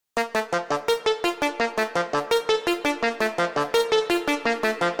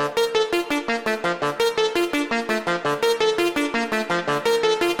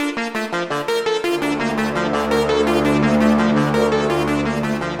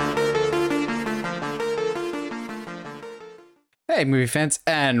Hey, movie fans,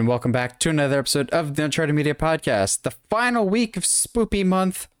 and welcome back to another episode of the Uncharted Media Podcast, the final week of Spoopy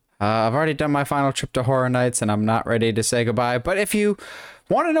Month. I've already done my final trip to Horror Nights, and I'm not ready to say goodbye. But if you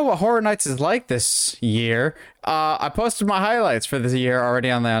want to know what Horror Nights is like this year, I posted my highlights for this year already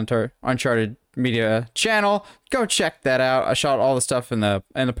on the Uncharted Media channel. Go check that out. I shot all the stuff in the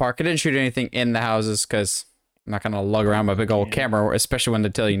park. I didn't shoot anything in the houses because I'm not going to lug around my big old camera, especially when they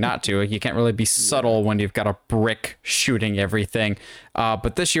tell you not to. You can't really be subtle when you've got a brick shooting everything.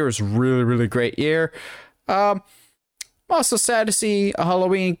 But this year was really, really great year. I'm also sad to see a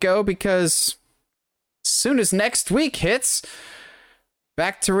Halloween go because as soon as next week hits,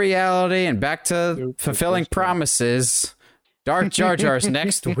 back to reality and back to fulfilling promises. Dark Jar Jar's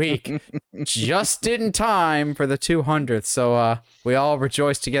next week, just in time for the 200th. So we all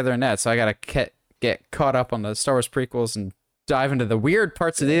rejoice together in that. So I got to get caught up on the Star Wars prequels and dive into the weird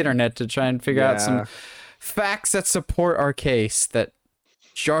parts of the internet to try and figure out some facts that support our case that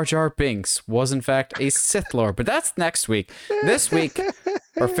Jar Jar Binks was in fact a Sith Lord. But that's next week. This week,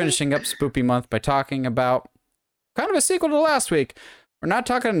 we're finishing up Spoopy Month by talking about kind of a sequel to last week. We're not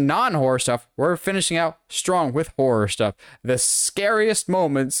talking non-horror stuff. We're finishing out strong with horror stuff. The scariest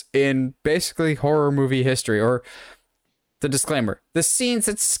moments in basically horror movie history, or the disclaimer, the scenes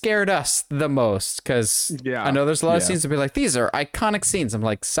that scared us the most, because I know there's a lot of scenes that be like, these are iconic scenes. I'm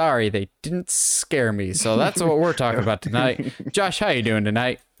like, sorry, they didn't scare me. So that's what we're talking about tonight. Josh, how you doing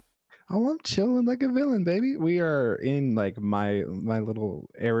tonight? Oh, I'm chilling like a villain, baby. We are in like my little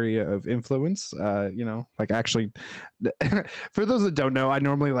area of influence. Like actually, for those that don't know, I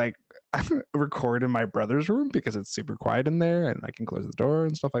normally like record in my brother's room because it's super quiet in there and I can close the door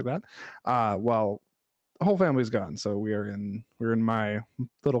and stuff like that. Well, the whole family's gone, so we're in my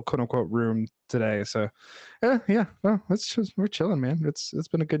little quote unquote room today. So well, we're chilling, man. It's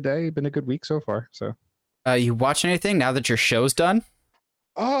been a good day, been a good week so far. So you watching anything now that your show's done?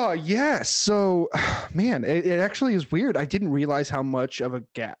 Oh yeah, so man, it actually is weird. I didn't realize how much of a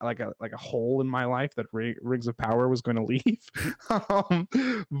gap, like a hole in my life that Rings of Power was going to leave.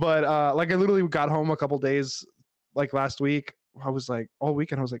 But like I literally got home a couple days like last week. I was like all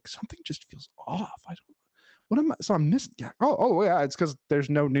weekend. I was like, something just feels off. I don't. What am I? So I'm missing. Yeah. Oh yeah. It's because there's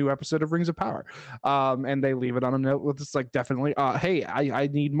no new episode of Rings of Power, and they leave it on a note with this like definitely. Hey, I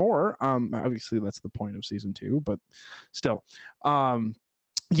need more. Obviously that's the point of season 2, but still.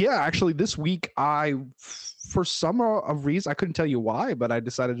 Yeah, actually, this week for some reason, I couldn't tell you why, but I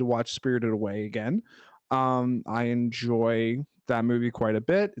decided to watch Spirited Away again. I enjoy that movie quite a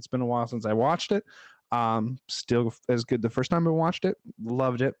bit. It's been a while since I watched it. Still as good the first time I watched it.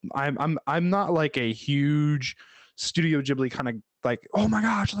 Loved it. I'm not like a huge Studio Ghibli kind of like, oh my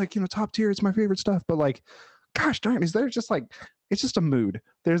gosh, like top tier. It's my favorite stuff. But like, gosh darn, is there just like. It's just a mood.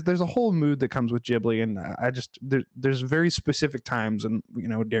 There's a whole mood that comes with Ghibli, and I just there's very specific times, and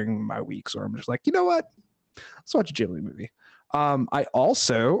during my weeks where I'm just like, you know what, let's watch a Ghibli movie. I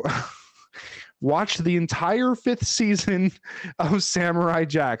also watched the entire 5th season of Samurai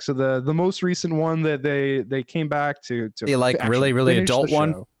Jack, so the most recent one that they came back to. The like really adult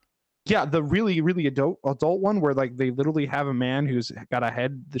one. Yeah, the really adult one where like they literally have a man who's got a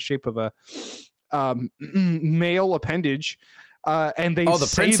head the shape of a male appendage. And they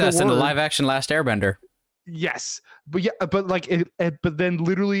the princess in the live action Last Airbender. Yes, but like but then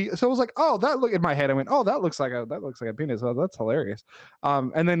literally, so I was like, oh, that look in my head. I went, oh, that looks like a penis. Oh, that's hilarious.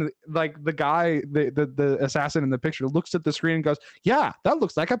 And then like the guy, the assassin in the picture looks at the screen and goes, yeah, that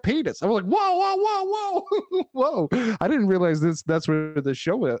looks like a penis. I was like, whoa, whoa. I didn't realize that's where the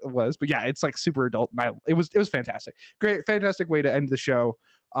show was, but yeah, it's like super adult. It was fantastic. Great, fantastic way to end the show.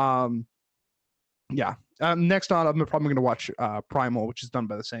 Yeah. Next on, I'm probably going to watch Primal, which is done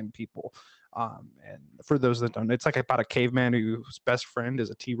by the same people. And for those that don't, it's like about a caveman whose best friend is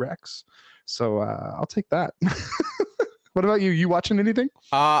a T-Rex. So I'll take that. What about you? You watching anything?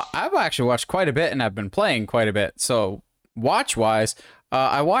 I've actually watched quite a bit, and I've been playing quite a bit. So watch-wise,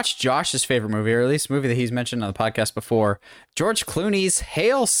 I watched Josh's favorite movie, or at least a movie that he's mentioned on the podcast before, George Clooney's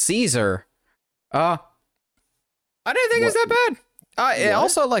Hail Caesar. I didn't think it was that bad. It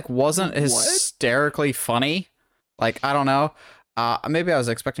also like wasn't hysterically funny. Like, I don't know. Maybe I was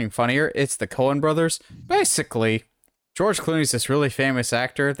expecting funnier. It's the Coen brothers. Basically, George Clooney's this really famous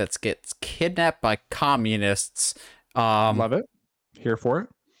actor that gets kidnapped by communists. Love it. Here for it.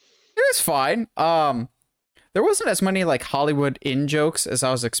 It was fine. There wasn't as many like Hollywood in-jokes as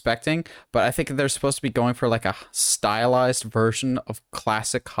I was expecting, but I think they're supposed to be going for like a stylized version of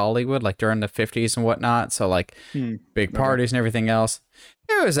classic Hollywood, like during the 50s and whatnot. So like big parties and everything else.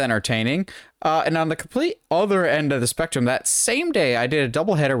 It was entertaining. And on the complete other end of the spectrum, that same day I did a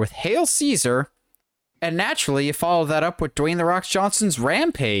doubleheader with Hail Caesar And naturally, you follow that up with Dwayne The Rock Johnson's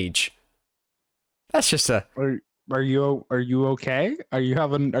Rampage. That's just a... Are you okay? Are you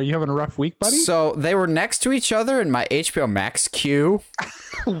having a rough week, buddy? So they were next to each other in my HBO Max queue.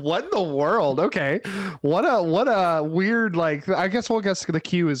 What in the world? Okay. What a weird, like, I guess the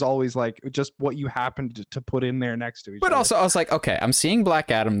queue is always like just what you happen to put in there next to each other. But also I was like, okay, I'm seeing Black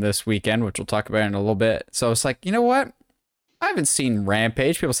Adam this weekend, which we'll talk about in a little bit. So it's like, you know what? I haven't seen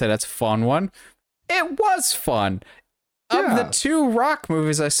Rampage. People say that's a fun one. It was fun. Of the two Rock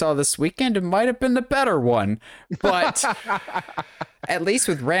movies I saw this weekend, it might have been the better one. But at least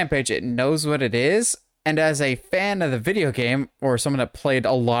with Rampage, it knows what it is. And as a fan of the video game, or someone that played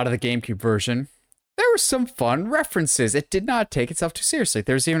a lot of the GameCube version, there were some fun references. It did not take itself too seriously.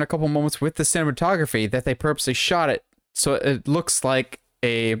 There's even a couple moments with the cinematography that they purposely shot it so it looks like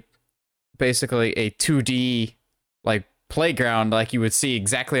basically a 2D like playground, like you would see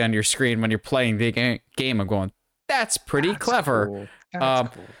exactly on your screen when you're playing the game. I'm going, that's pretty clever. Cool.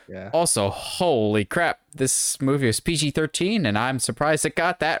 That's cool. Yeah. Also, holy crap, this movie is PG-13, and I'm surprised it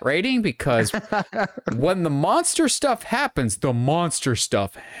got that rating because when the monster stuff happens,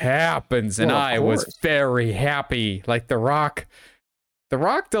 and I was very happy. Like The Rock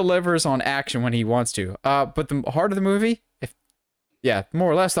delivers on action when he wants to. But the heart of the movie,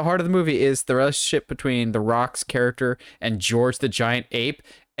 more or less, the heart of the movie is the relationship between The Rock's character and George the Giant Ape.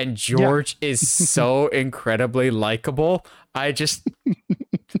 And George is so incredibly likable. When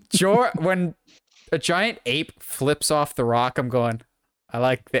a giant ape flips off The Rock, I'm going, I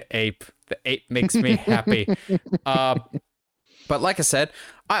like the ape. The ape makes me happy. But like I said,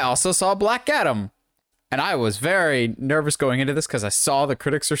 I also saw Black Adam. And I was very nervous going into this because I saw the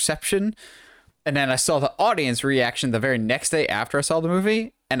critics' reception. And then I saw the audience reaction the very next day after I saw the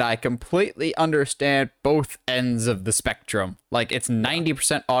movie. And I completely understand both ends of the spectrum. Like, it's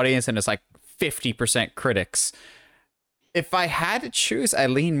 90% audience and it's like 50% critics. If I had to choose, I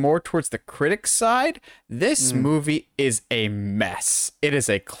lean more towards the critics side. This movie is a mess. It is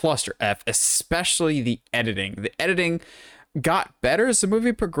a cluster F, especially the editing. The editing got better as the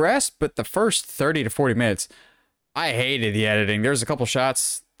movie progressed, but the first 30 to 40 minutes, I hated the editing. There's a couple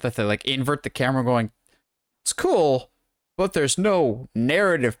shots that they like invert the camera going, it's cool, but there's no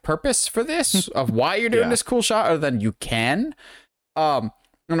narrative purpose for this of why you're doing this cool shot other than you can. And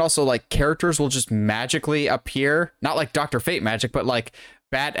also, like, characters will just magically appear, not like Dr. Fate magic, but like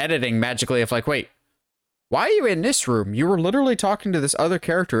bad editing magically of like, wait, why are you in this room? You were literally talking to this other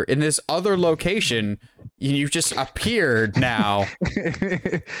character in this other location. You just appeared now.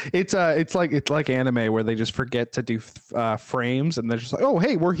 It's like anime where they just forget to do frames and they're just like, oh,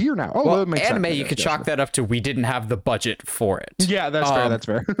 hey, we're here now. Oh, well, that makes anime, sense. you could chalk that up to we didn't have the budget for it. Yeah, that's fair. That's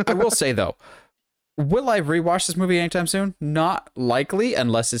fair. I will say though, will I rewatch this movie anytime soon? Not likely,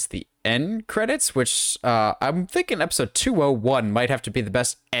 unless it's the end credits, which I'm thinking episode 201 might have to be the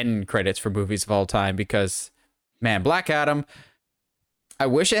best end credits for movies of all time because, man, Black Adam, I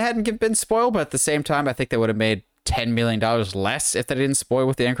wish it hadn't been spoiled, but at the same time, I think they would have made $10 million less if they didn't spoil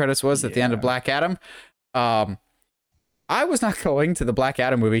what the end credits was at the end of Black Adam. I was not going to the Black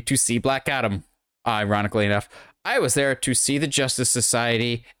Adam movie to see Black Adam, ironically enough. I was there to see the Justice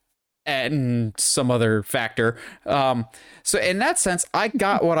Society and some other factor. So in that sense, I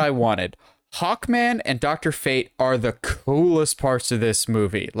got what I wanted. Hawkman and Dr. Fate are the coolest parts of this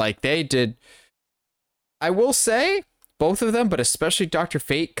movie. Like, they did, I will say, both of them, but especially Dr.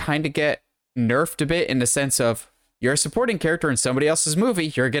 Fate, kind of get nerfed a bit in the sense of, you're a supporting character in somebody else's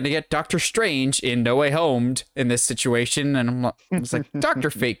movie, you're going to get Doctor Strange in No Way Home in this situation. And I was like,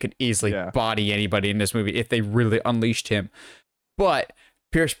 Dr. Fate could easily body anybody in this movie if they really unleashed him. But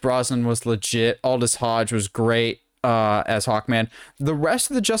Pierce Brosnan was legit. Aldous Hodge was great as Hawkman. The rest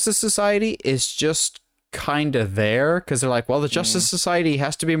of the Justice Society is just kind of there because they're like, well, the Justice Society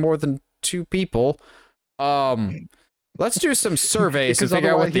has to be more than two people. Let's do some surveys to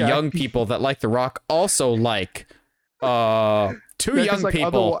figure out what the young people that like The Rock also like. Two young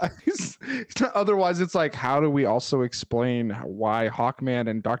people. Otherwise, it's like, how do we also explain why Hawkman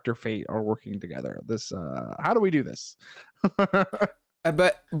and Dr. Fate are working together? How do we do this?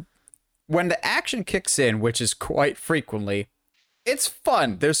 But when the action kicks in, which is quite frequently, it's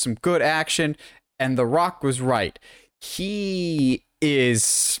fun. There's some good action, and The Rock was right. He's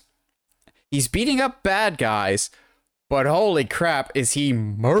beating up bad guys, but holy crap, is he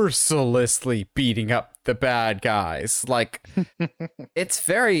mercilessly beating up the bad guys. Like, it's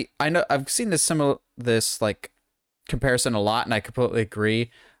very, I know I've seen this like comparison a lot, and I completely agree.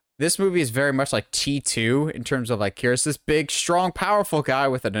 This movie is very much like T2 in terms of like, here's this big, strong, powerful guy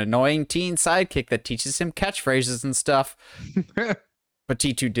with an annoying teen sidekick that teaches him catchphrases and stuff. But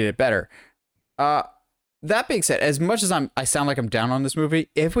T2 did it better. That being said, as much as I sound like I'm down on this movie,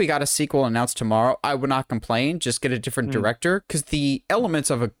 if we got a sequel announced tomorrow, I would not complain. Just get a different director, because the elements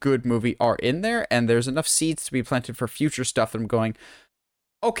of a good movie are in there, and there's enough seeds to be planted for future stuff that I'm going,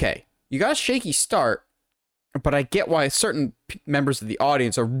 okay, you got a shaky start, but I get why certain members of the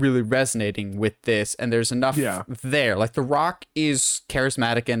audience are really resonating with this, and there's enough there. Like, The Rock is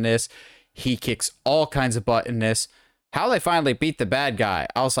charismatic in this. He kicks all kinds of butt in this. How they finally beat the bad guy,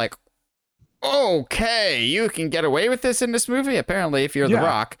 I was like, okay, you can get away with this in this movie, apparently, if you're The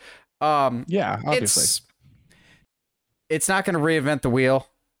Rock. Obviously. It's not going to reinvent the wheel.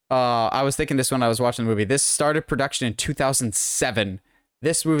 I was thinking this when I was watching the movie. This started production in 2007.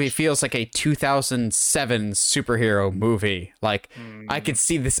 This movie feels like a 2007 superhero movie. Like, I could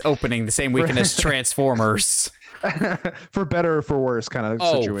see this opening the same weekend as Transformers. For better or for worse kind of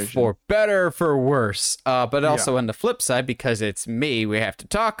situation. For better or for worse. But also on the flip side, because it's me, we have to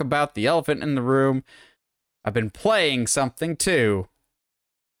talk about the elephant in the room. I've been playing something too.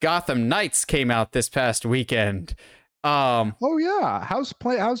 Gotham Knights came out this past weekend. How's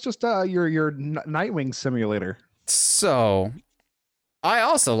just your Nightwing simulator? So I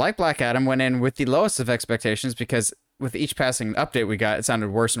also, like Black Adam, went in with the lowest of expectations, because with each passing update we got, it sounded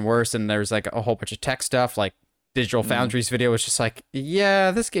worse and worse, and there's like a whole bunch of tech stuff. Like Digital Foundry's video was just like,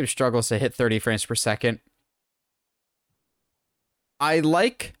 yeah, this game struggles to hit 30 frames per second.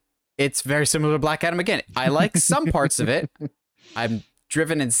 It's very similar to Black Adam again. I like some parts of it. I'm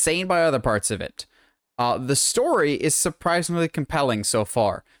driven insane by other parts of it. The story is surprisingly compelling so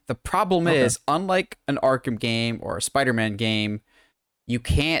far. The problem is, unlike an Arkham game or a Spider-Man game, you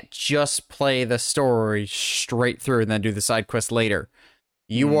can't just play the story straight through and then do the side quest later.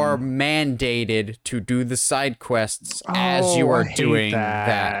 You are mandated to do the side quests as you are doing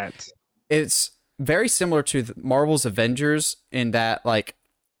that. It's very similar to Marvel's Avengers in that, like,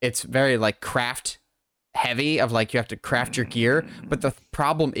 it's very, like, craft heavy, of like you have to craft your gear, but the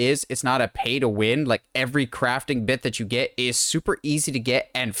problem is it's not a pay to win. Like, every crafting bit that you get is super easy to get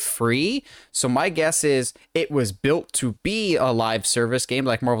and free. So my guess is it was built to be a live service game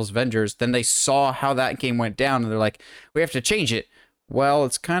like Marvel's Avengers. Then they saw how that game went down and they're like, we have to change it. Well,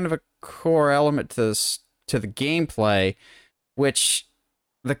 it's kind of a core element to the gameplay, which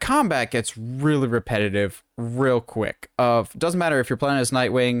the combat gets really repetitive real quick. Doesn't matter if you're playing as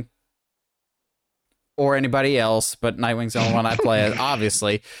Nightwing or anybody else, but Nightwing's the only one I play as,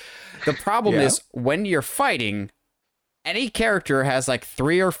 obviously. The problem is, when you're fighting, any character has like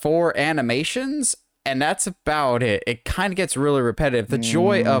 3 or 4 animations, and that's about it. It kind of gets really repetitive. The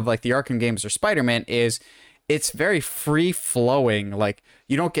joy of like the Arkham games or Spider-Man is it's very free-flowing. Like,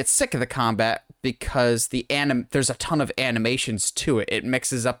 you don't get sick of the combat because there's a ton of animations to it. It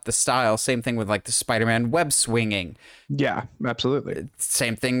mixes up the style. Same thing with like the Spider-Man web swinging. Yeah, absolutely.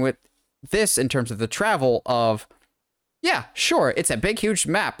 Same thing with this in terms of the travel of, yeah, sure, it's a big, huge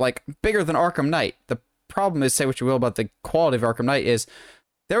map, like bigger than Arkham Knight. The problem is, say what you will about the quality of Arkham Knight, is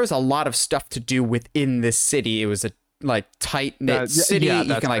there was a lot of stuff to do within this city. It was a like tight-knit city. You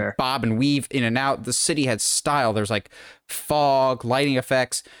can like bob and weave in and out. The city had style. There's like fog, lighting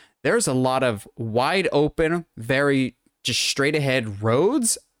effects. There's a lot of wide open, very just straight ahead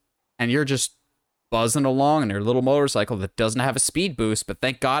roads, and you're just buzzing along in your little motorcycle that doesn't have a speed boost, but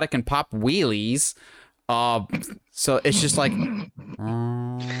thank God it can pop wheelies. So it's just like,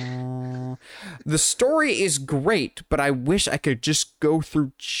 the story is great, but I wish I could just go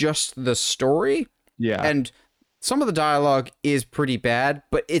through just the story. Yeah. And some of the dialogue is pretty bad,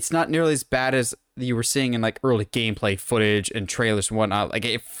 but it's not nearly as bad as you were seeing in like early gameplay footage and trailers and whatnot. Like,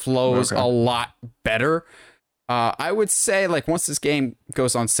 it flows a lot better. I would say, like, once this game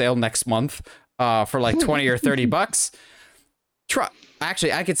goes on sale next month, for like 20 or 30 bucks,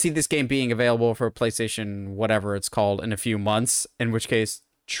 actually, I could see this game being available for PlayStation, whatever it's called, in a few months, in which case,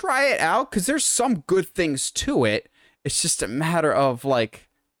 try it out, because there's some good things to it. It's just a matter of, like,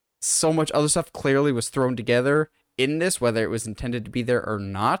 so much other stuff clearly was thrown together in this, whether it was intended to be there or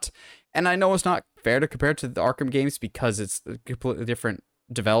not. And I know it's not fair to compare it to the Arkham games because it's a completely different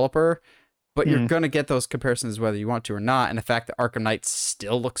developer, but you're going to get those comparisons whether you want to or not. And the fact that Arkham Knight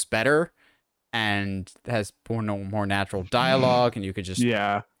still looks better and has more natural dialogue, and you could just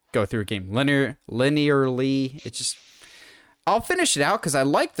go through a game linearly. It's just, I'll finish it out because I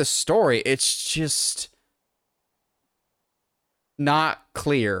like the story. It's just not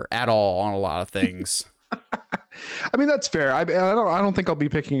clear at all on a lot of things. I mean, that's fair. I don't think I'll be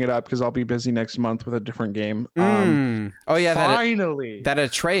picking it up because I'll be busy next month with a different game. Oh yeah, finally that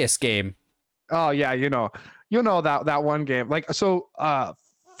Atreus game. Oh yeah, you know that one game. Like, so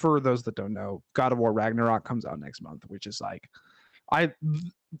for those that don't know, God of War Ragnarok comes out next month, which is like,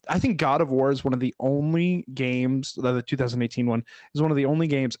 I think God of War is one of the only games, the 2018 one is one of the only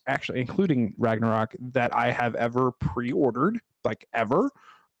games, actually, including Ragnarok, that I have ever pre-ordered, like ever.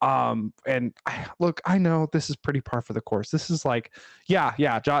 And look, I know this is pretty par for the course. This is like,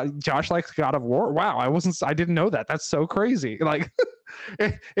 yeah, Josh likes God of War. Wow, I didn't know that. That's so crazy. Like,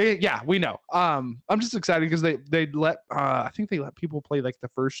 yeah, we know. I'm just excited because they let, I think they let people play like the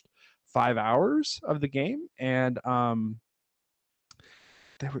first 5 hours of the game, and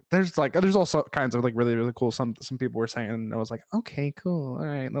there's also kinds of like really really cool, some people were saying, and I was like, okay, cool, all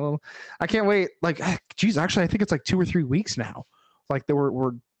right, well, I can't wait. Like, geez, actually I think it's like 2 or 3 weeks now, like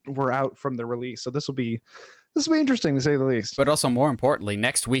we're out from the release, so this will be interesting to say the least. But also, more importantly,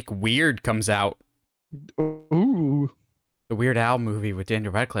 next week Weird comes out. Ooh, the Weird Al movie with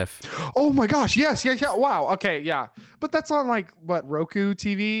Daniel Radcliffe. Oh my gosh, yes, yeah, wow, okay, yeah, but that's on like what, Roku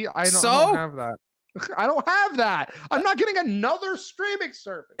TV? I don't have that. I don't have that. I'm not getting another streaming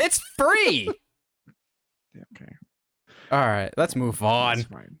service. It's free. Okay. All right, let's move on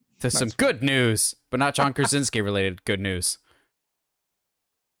to some good news, but not John Krasinski related good news.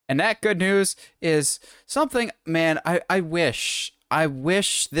 And that good news is something, man, I wish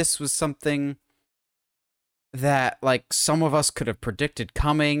this was something that like some of us could have predicted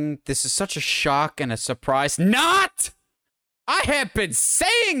coming. This is such a shock and a surprise. Not! I have been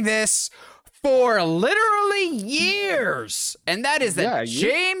saying this for literally years, and that is that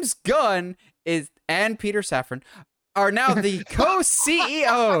James Gunn and Peter Safran are now the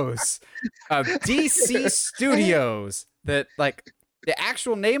co-CEOs of DC Studios. That, like, the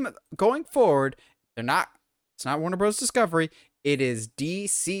actual name going forward, it's not Warner Bros. Discovery. It is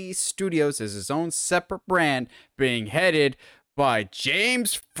DC Studios as his own separate brand, being headed by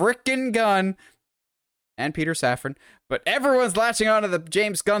James frickin' Gunn and Peter Safran. But everyone's latching onto the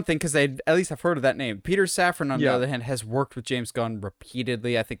James Gunn thing because they at least have heard of that name. Peter Safran, on the other hand, has worked with James Gunn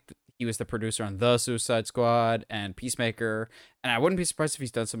repeatedly. I think he was the producer on The Suicide Squad and Peacemaker. And I wouldn't be surprised if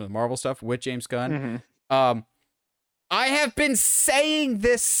he's done some of the Marvel stuff with James Gunn. Mm-hmm. I have been saying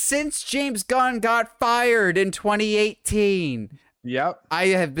this since James Gunn got fired in 2018. Yep. I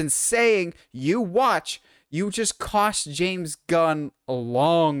have been saying, you just cost James Gunn a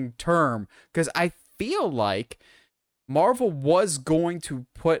long term. Because I feel like Marvel was going to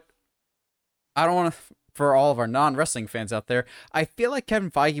put, I don't want to, for all of our non-wrestling fans out there, I feel like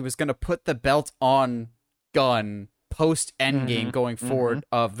Kevin Feige was going to put the belt on Gunn post-Endgame going forward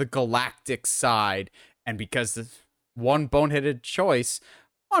of the galactic side. And because the one boneheaded choice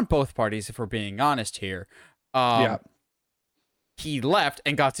on both parties, if we're being honest here, he left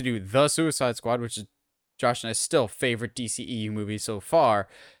and got to do The Suicide Squad, which is Josh and I's still favorite DCEU movie so far.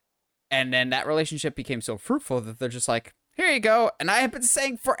 And then that relationship became so fruitful that they're just like, here you go. And I have been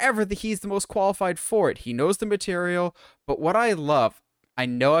saying forever that he's the most qualified for it. He knows the material. But what I love, I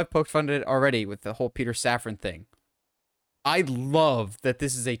know I've poked fun at it already with the whole Peter Safran thing. I love that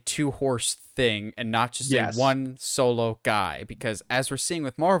this is a two-horse thing and not just a one solo guy. Because as we're seeing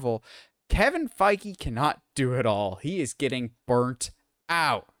with Marvel, Kevin Feige cannot do it all. He is getting burnt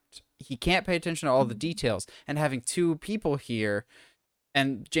out. He can't pay attention to all the details. And having two people here,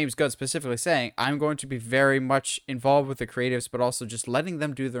 and James Gunn specifically saying, I'm going to be very much involved with the creatives, but also just letting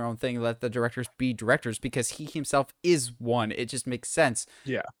them do their own thing, let the directors be directors, because he himself is one. It just makes sense.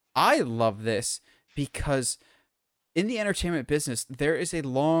 Yeah. I love this because in the entertainment business, there is a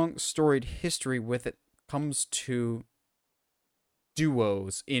long storied history with it comes to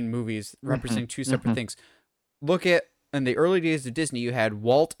duos in movies representing two separate things. Look at, in the early days of Disney, you had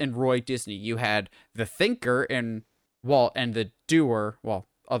Walt and Roy Disney. You had the thinker in Walt and the doer, well,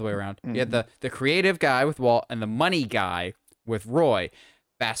 other way around. You had the creative guy with Walt and the money guy with Roy.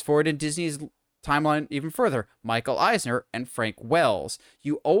 Fast forward in Disney's timeline even further, Michael Eisner and Frank Wells.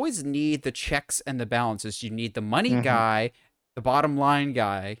 You always need the checks and the balances. You need the money guy, the bottom line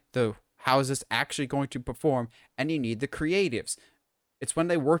guy, the how is this actually going to perform, and you need the creatives. It's when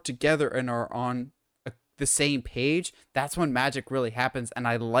they work together and are on the same page, that's when magic really happens, and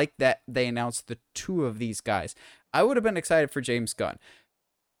I like that they announced the two of these guys. I would have been excited for James Gunn,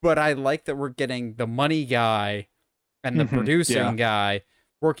 but I like that we're getting the money guy and the producing guy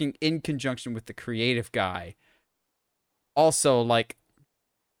working in conjunction with the creative guy. Also, like,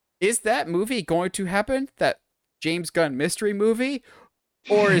 is that movie going to happen? That James Gunn mystery movie?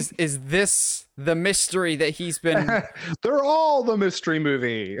 Or is this the mystery that he's been? They're all the mystery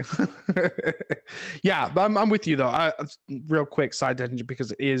movie. Yeah, but I'm with you though. Real quick side tangent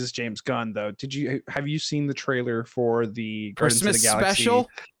because it is James Gunn though. Have you seen the trailer for the Guardians of Christmas the Galaxy special?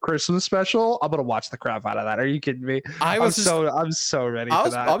 Christmas special? I'm gonna watch the crap out of that. Are you kidding me? I'm so ready for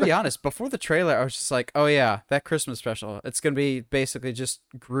that. I'll be honest. Before the trailer, I was just like, "Oh yeah, that Christmas special. It's gonna be basically just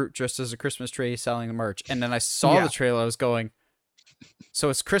Groot dressed as a Christmas tree selling the merch." And then I saw the trailer. I was going, "So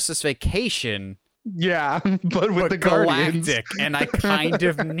it's Christmas Vacation." Yeah, but with the Guardians. Galactic, and I kind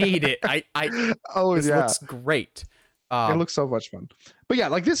of need it. This looks great. It looks so much fun. But yeah,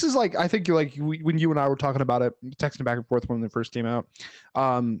 like this is like I think like when you and I were talking about it, texting back and forth when it first came out.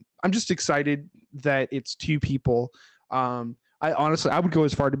 I'm just excited that it's two people. I honestly I would go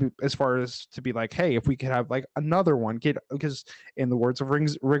as far as to be like, hey, if we could have like another one, because in the words of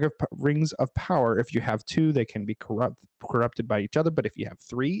Rings of Power, if you have two, they can be corrupted by each other, but if you have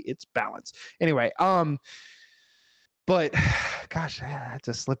three, it's balance. Anyway, but gosh, I had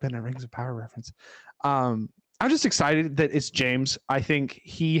to slip in a Rings of Power reference. I'm just excited that it's James. I think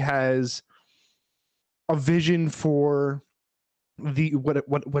he has a vision for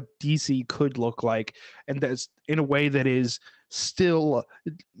what DC could look like, and that's in a way that is still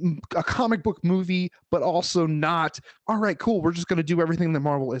a comic book movie, but also not all right, cool, we're just going to do everything that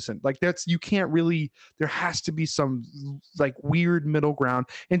Marvel isn't. Like you can't really, there has to be some like weird middle ground.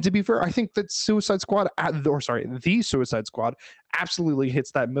 And to be fair, I think that the Suicide Squad absolutely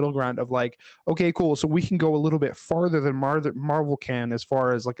hits that middle ground of like, okay, cool, so we can go a little bit farther than Marvel can as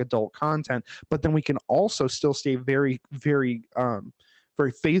far as like adult content, but then we can also still stay very very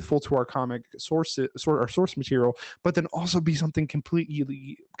faithful to our comic source material, but then also be something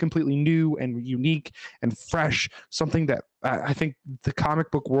completely new and unique and fresh, something that I think the comic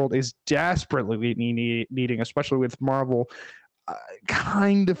book world is desperately needing, especially with Marvel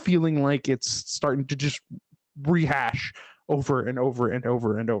kind of feeling like it's starting to just rehash over and over and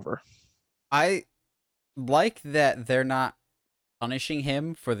over and over. I like that they're not punishing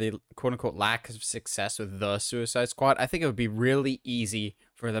him for the quote-unquote lack of success with the Suicide Squad. I think it would be really easy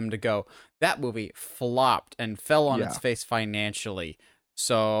for them to go, that movie flopped and fell on its face financially,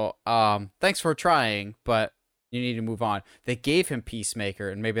 so thanks for trying, but you need to move on. They gave him Peacemaker,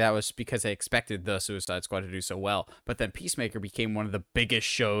 and maybe that was because they expected the Suicide Squad to do so well, but then Peacemaker became one of the biggest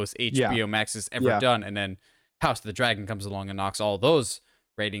shows HBO Max has ever done, and then House of the Dragon comes along and knocks all those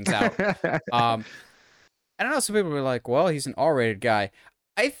ratings out. I don't know, some people were like, well, he's an R-rated guy.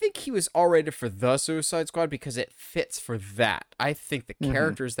 I think he was R-rated for the Suicide Squad because it fits for that. I think the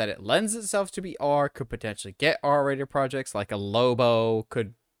characters that it lends itself to be R could potentially get R-rated projects, like a Lobo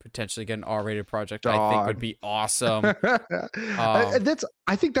could potentially get an R-rated project. I think would be awesome.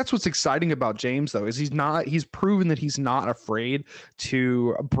 I think that's what's exciting about James though, is he's proven that he's not afraid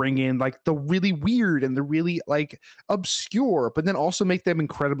to bring in like the really weird and the really like obscure, but then also make them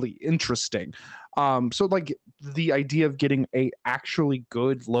incredibly interesting. So like the idea of getting a actually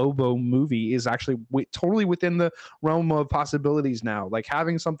good Lobo movie is actually totally within the realm of possibilities now. Like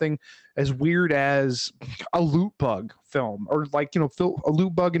having something as weird as a Loot Bug film, or like, you know, a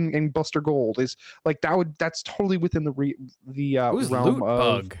Loot Bug and Buster Gold is like that's totally within the realm Loot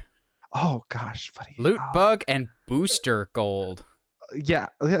Bug? Oh gosh, buddy. Loot Bug and Booster Gold. Yeah.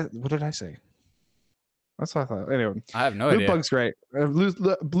 What did I say? That's what I thought. Anyway, I have no idea. Loot Bug's great.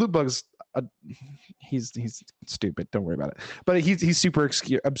 Loot Bug's he's stupid. Don't worry about it. But he's super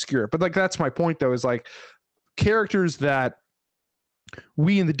obscure. But like that's my point though, is like characters that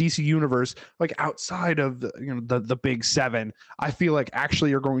we in the DC universe, like outside of the big seven, I feel like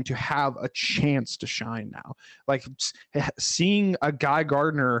actually are going to have a chance to shine now. Like seeing a Guy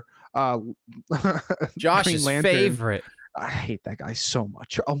Gardner, Josh's favorite. I hate that guy so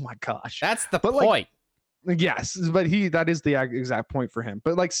much. Oh my gosh, that's the point. Yes, but that is the exact point for him.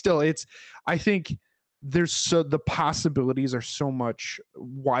 But like still, I think the possibilities are so much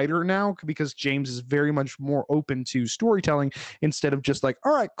wider now because James is very much more open to storytelling instead of just like,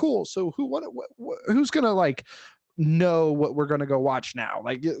 all right, cool, so who's gonna like know what we're gonna go watch now?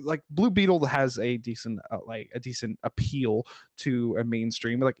 Like Blue Beetle has a decent appeal to a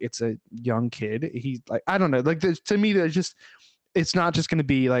mainstream, like it's a young kid. He's like, I don't know, like to me there's just, it's not just going to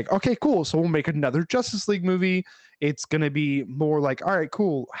be like, okay, cool, so we'll make another Justice League movie. It's going to be more like, all right,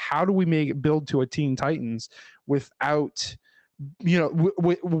 cool, how do we build to a Teen Titans without,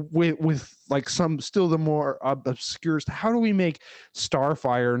 with like some still the more obscure, how do we make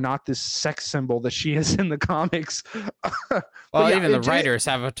Starfire not this sex symbol that she is in the comics? Well, yeah, even the writers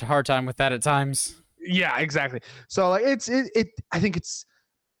have a hard time with that at times. Yeah, exactly. So like I think it's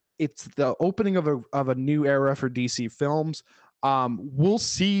the opening of a new era for DC films. We'll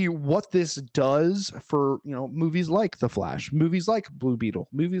see what this does for, you know, movies like The Flash, movies like Blue Beetle,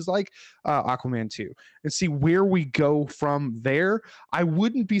 movies like Aquaman 2, and see where we go from there. I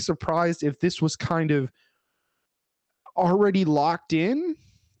wouldn't be surprised if this was kind of already locked in,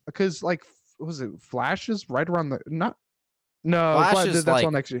 because like, what was it, Flash is right around the, not, no, Flash is that's like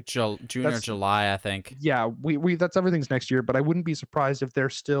all next year. June or That's, July, I think. yeah, we that's everything's next year, but I wouldn't be surprised if they're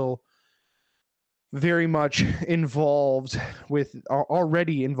still very much involved with,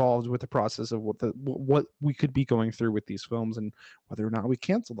 already involved with the process of what we could be going through with these films, and whether or not we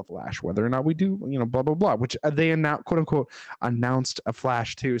cancel the Flash, whether or not we do, you know, blah blah blah, which they announced, quote unquote, announced a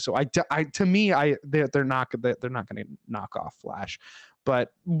Flash too. So to me, they're not going to knock off Flash,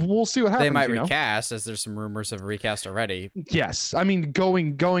 but we'll see what happens. They might you know? recast, as there's some rumors of a recast already. Yes, I mean,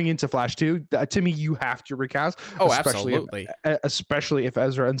 going into Flash 2, to me, you have to recast. Oh, especially absolutely. If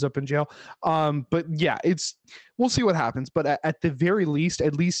Ezra ends up in jail. But yeah, we'll see what happens. But at the very least,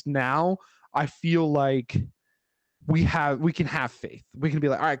 at least now, I feel like we can have faith. We can be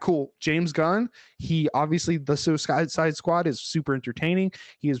like, all right, cool. James Gunn, he obviously, the Suicide Squad is super entertaining.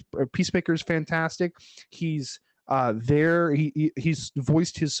 Peacemaker is fantastic. He's he's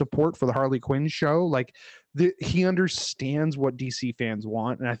voiced his support for the Harley Quinn show. Like, he understands what DC fans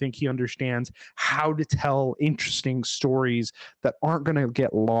want, and I think he understands how to tell interesting stories that aren't going to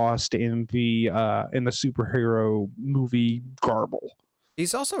get lost in the superhero movie garble.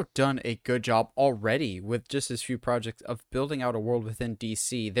 He's also done a good job already with just his few projects of building out a world within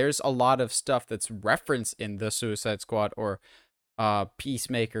DC. There's a lot of stuff that's referenced in the Suicide Squad or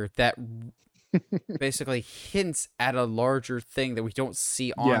Peacemaker that basically hints at a larger thing that we don't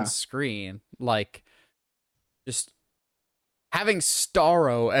see on screen, like just having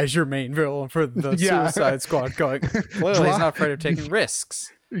Starro as your main villain for the Suicide Squad. Going, clearly he's not afraid of taking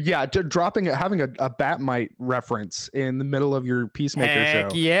risks. Yeah, having a Batmite reference in the middle of your Peacemaker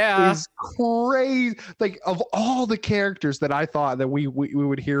show, is crazy. Like, of all the characters that I thought that we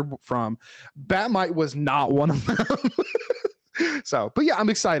would hear from, Batmite was not one of them. So, but yeah, I'm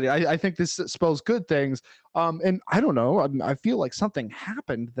excited. I think this spells good things. And I don't know. I feel like something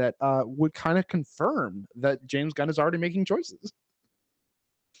happened that would kind of confirm that James Gunn is already making choices.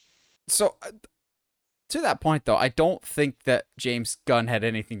 So, to that point, though, I don't think that James Gunn had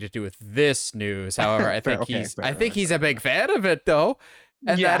anything to do with this news. However, I think he's a big fan of it, though,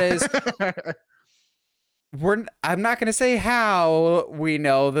 and that is. I'm not going to say how we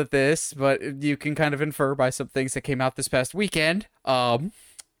know but you can kind of infer by some things that came out this past weekend,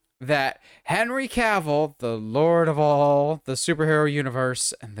 that Henry Cavill, the Lord of all the superhero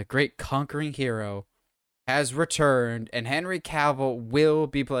universe and the great conquering hero, has returned, and Henry Cavill will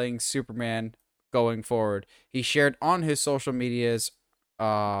be playing Superman going forward. He shared on his social medias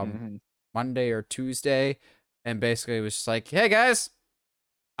Monday or Tuesday, and basically was just like, hey guys,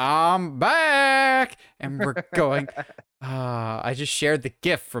 I'm back, and we're going. I just shared the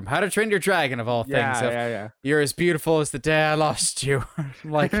GIF from How to Train Your Dragon, of all things. Yeah. You're as beautiful as the day I lost you.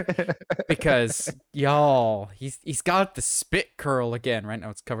 Like, because y'all, he's got the spit curl again. Right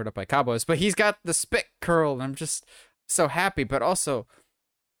now it's covered up by cowboys, but he's got the spit curl, and I'm just so happy. But also,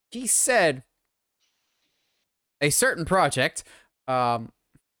 he said a certain project.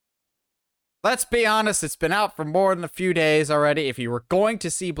 Let's be honest, it's been out for more than a few days already. If you were going to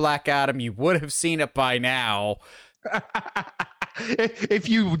see Black Adam, you would have seen it by now. If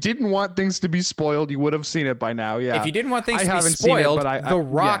you didn't want things to be spoiled, you would have seen it by now. Yeah. If you didn't want things to be spoiled, The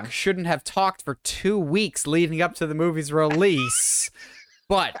Rock shouldn't have talked for 2 weeks leading up to the movie's release.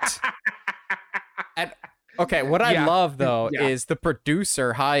 But, what I love, though, is the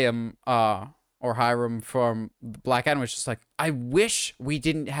producer, Hiram from Black Adam, was just like, I wish we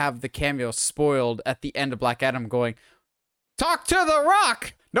didn't have the cameo spoiled at the end of Black Adam going, talk to The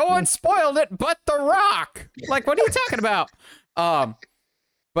Rock! No one spoiled it but The Rock! Like, what are you talking about?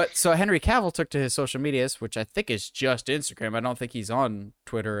 But so Henry Cavill took to his social medias, which I think is just Instagram. I don't think he's on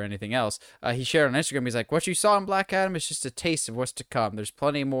Twitter or anything else. He shared on Instagram, he's like, what you saw in Black Adam is just a taste of what's to come. There's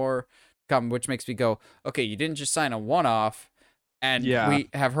plenty more to come, which makes me go, okay, you didn't just sign a one-off. And we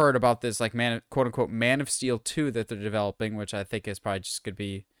have heard about this, like, quote-unquote, Man of Steel 2 that they're developing, which I think is probably just going to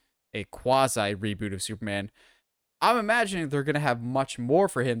be a quasi-reboot of Superman. I'm imagining they're going to have much more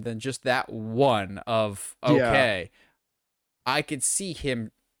for him than just that one of, okay, I could see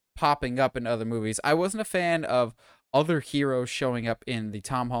him popping up in other movies. I wasn't a fan of other heroes showing up in the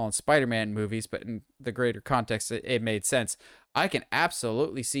Tom Holland Spider-Man movies, but in the greater context, it made sense. I can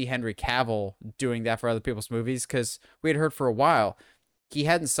absolutely see Henry Cavill doing that for other people's movies, because we had heard for a while he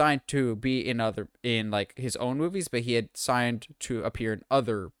hadn't signed to be in like his own movies, but he had signed to appear in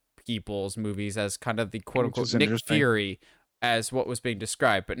other people's movies as kind of the quote unquote Nick Fury as what was being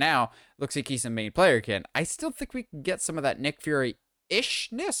described. But now looks like he's a main player again. I still think we can get some of that Nick Fury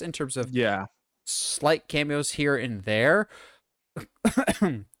ishness in terms of slight cameos here and there.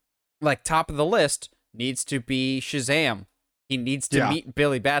 Like top of the list needs to be Shazam. He needs to meet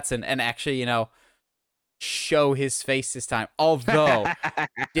Billy Batson and actually, show his face this time. Although,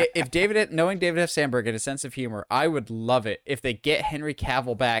 if knowing David F. Sandberg and his sense of humor, I would love it if they get Henry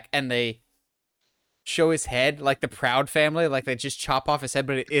Cavill back and they show his head like the Proud Family, like they just chop off his head,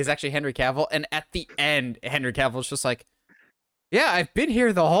 but it is actually Henry Cavill. And at the end, Henry Cavill's just like, yeah, I've been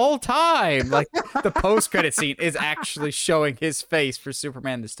here the whole time. Like the post-credit scene is actually showing his face for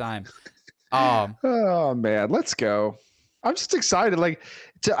Superman this time. Oh man, let's go. I'm just excited. Like,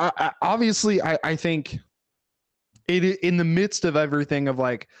 obviously, I think it in the midst of everything of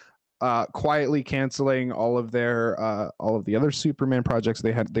like quietly canceling all of the other Superman projects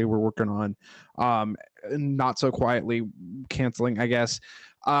they were working on, not so quietly canceling, I guess.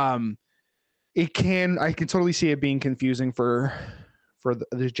 I can totally see it being confusing for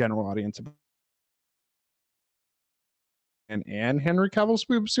the general audience. And Henry Cavill's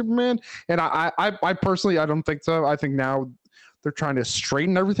Superman, and I personally I don't think so. I think now they're trying to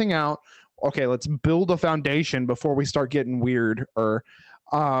straighten everything out. Okay, let's build a foundation before we start getting weird. So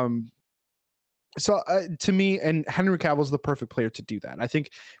to me, and Henry Cavill's the perfect player to do that. I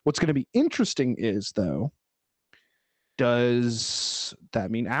think what's going to be interesting is though, does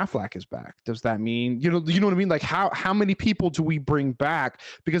that mean Affleck is back? Does that mean you know what I mean? Like how many people do we bring back?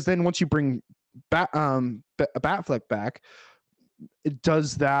 Because then once you bring Batfleck back,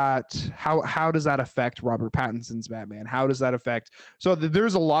 does that how does that affect Robert Pattinson's Batman? How does that affect? So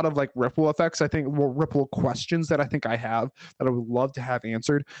there's a lot of like ripple effects, I think, ripple questions that I think I have that I would love to have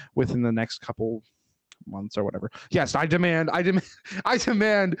answered within the next couple months or whatever. Yes, I demand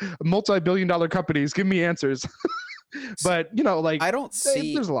multi-billion-dollar companies give me answers. But like I don't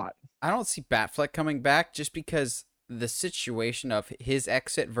see there's a lot. I don't see Batfleck coming back just because the situation of his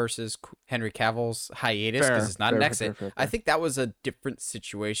exit versus Henry Cavill's hiatus, because it's not an exit. Fair. I think that was a different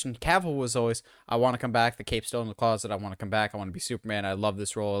situation. Cavill was always, I want to come back. The cape's still in the closet. I want to come back. I want to be Superman. I love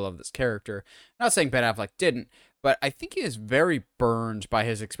this role. I love this character. I'm not saying Ben Affleck didn't, but I think he is very burned by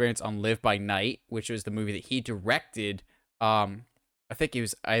his experience on Live by Night, which was the movie that he directed. I think it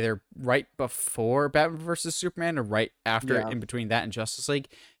was either right before Batman versus Superman or right after, in between that and Justice League.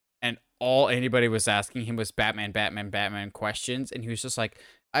 And all anybody was asking him was Batman questions. And he was just like,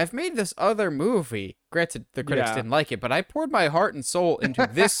 I've made this other movie. Granted, the critics didn't like it, but I poured my heart and soul into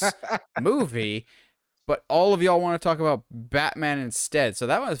this movie. But all of y'all want to talk about Batman instead. So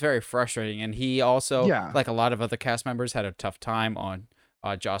that was very frustrating. And he also, like a lot of other cast members, had a tough time on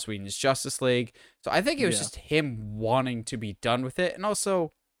Joss Whedon's Justice League. So I think it was just him wanting to be done with it. And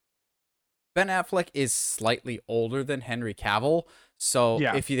also, Ben Affleck is slightly older than Henry Cavill. So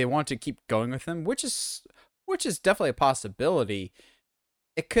if they want to keep going with him, which is definitely a possibility,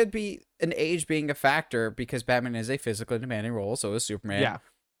 it could be an age being a factor because Batman is a physically demanding role, so is Superman. Yeah.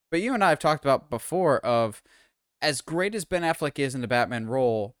 But you and I have talked about before of as great as Ben Affleck is in the Batman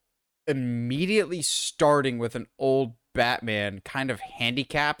role, immediately starting with an old Batman kind of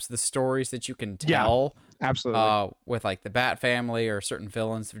handicaps the stories that you can tell. Yeah, absolutely. With like the Bat family or certain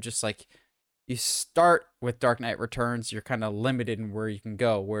villains, just like you start with Dark Knight Returns, you're kind of limited in where you can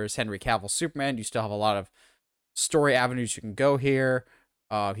go. Whereas Henry Cavill Superman, you still have a lot of story avenues you can go here.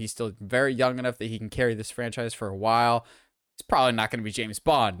 He's still very young enough that he can carry this franchise for a while. It's probably not going to be James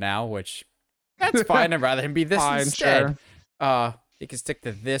Bond now, which that's fine. I'd rather him be this instead. Sure. He can stick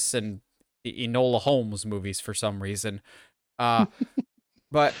to this and the Enola Holmes movies for some reason.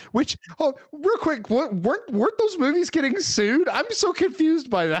 But real quick, weren't those movies getting sued? I'm so confused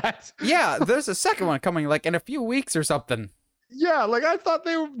by that. Yeah, there's a second one coming like in a few weeks or something. Yeah, like I thought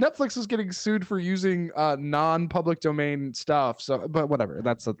Netflix was getting sued for using non-public domain stuff. So, but whatever,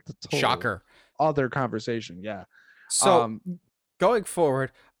 that's a total shocker. Other conversation. Yeah. So going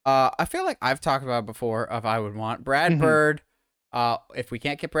forward, I feel like I've talked about it before of I would want Brad Bird. If we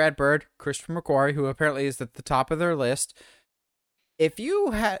can't get Brad Bird, Christopher McQuarrie, who apparently is at the top of their list. If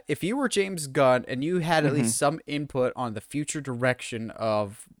you were James Gunn and you had at least some input on the future direction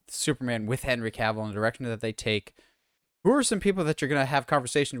of Superman with Henry Cavill and the direction that they take, who are some people that you're going to have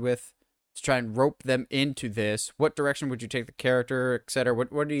conversation with to try and rope them into this? What direction would you take the character, etc.?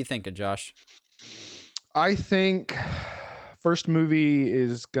 What are you thinking, Josh? I think first movie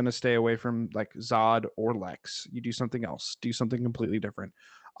is going to stay away from like Zod or Lex. You do something else. Do something completely different.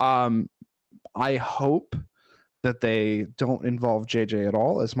 I hope that they don't involve JJ at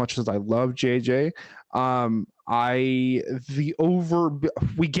all. As much as I love JJ,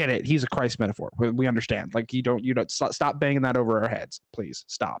 we get it. He's a Christ metaphor. We understand. Like you don't stop banging that over our heads, please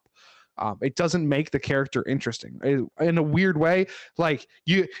stop. It doesn't make the character interesting in a weird way. Like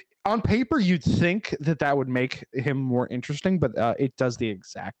you on paper, you'd think that would make him more interesting, but it does the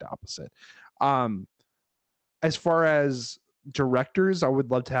exact opposite. As far as directors I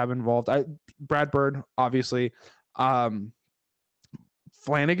would love to have involved, Brad Bird, obviously.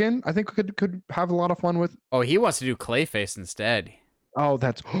 Flanagan, I think could have a lot of fun with. Oh, he wants to do Clayface instead. Oh,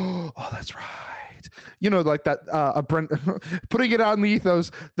 that's right. You know, like that. Putting it on the ethos,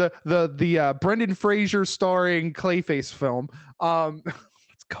 the Brendan Fraser starring Clayface film. Let's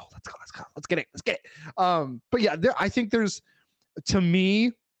go. Let's get it. But yeah, I think there's, to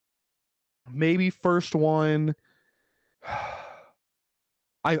me, maybe first one.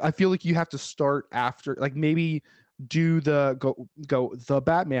 I feel like you have to start after, like maybe do go the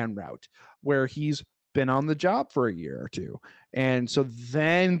Batman route where he's been on the job for a year or two, and so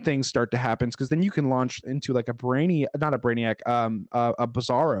then things start to happen, because then you can launch into like a Bizarro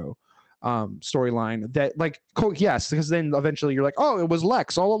storyline that like yes, because then eventually you're like, oh, it was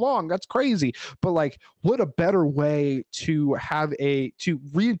Lex all along, that's crazy. But like, what a better way to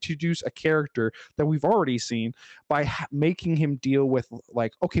reintroduce a character that we've already seen by making him deal with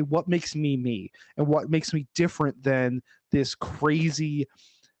like, okay, what makes me and what makes me different than this crazy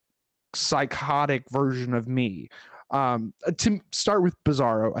psychotic version of me. To start with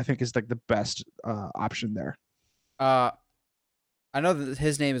Bizarro, I think is like the best option there. I know that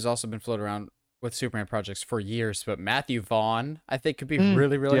his name has also been floated around with Superman projects for years, but Matthew Vaughn, I think, could be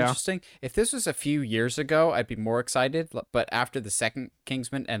really interesting. If this was a few years ago, I'd be more excited. But after the second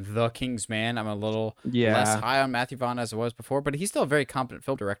Kingsman and The Kingsman, I'm a little less high on Matthew Vaughn as I was before. But he's still a very competent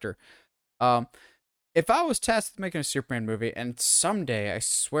film director. If I was tasked with making a Superman movie, and someday I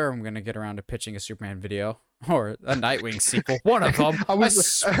swear I'm going to get around to pitching a Superman video or a Nightwing sequel, one of them, I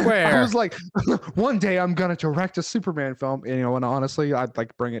swear. I was like, one day I'm going to direct a Superman film. And, you know, and honestly, I'd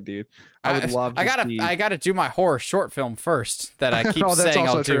like bring it, dude. I would love to I gotta do my horror short film first that I keep saying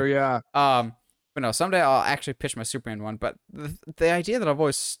I'll do. True, yeah. But no, someday I'll actually pitch my Superman one. But the idea that I've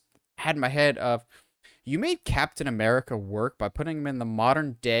always had in my head of, you made Captain America work by putting him in the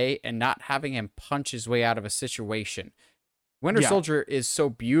modern day and not having him punch his way out of a situation. Winter Soldier is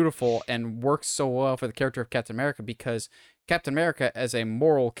so beautiful and works so well for the character of Captain America because Captain America, as a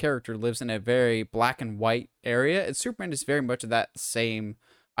moral character, lives in a very black and white area, and Superman is very much of that same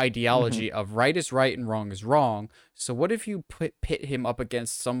ideology of right is right and wrong is wrong. So what if you pit him up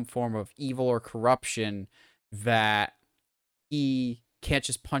against some form of evil or corruption that he can't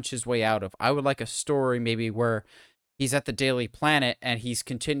just punch his way out of? I would like a story maybe where he's at the Daily Planet and he's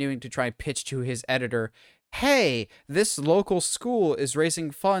continuing to try and pitch to his editor, hey, this local school is raising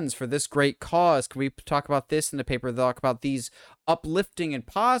funds for this great cause. Can we talk about this in the paper? Talk about these uplifting and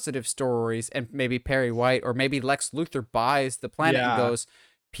positive stories. And maybe Perry White or maybe Lex Luthor buys the Planet and goes,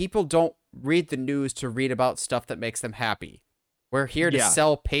 people don't read the news to read about stuff that makes them happy. We're here to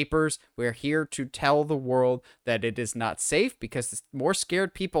sell papers. We're here to tell the world that it is not safe, because the more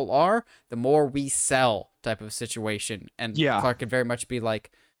scared people are, the more we sell, type of situation. And Clark can very much be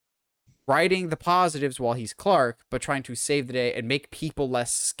like writing the positives while he's Clark, but trying to save the day and make people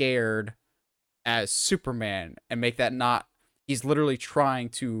less scared as Superman, and make that not, he's literally trying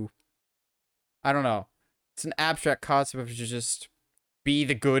to, I don't know, it's an abstract concept of just be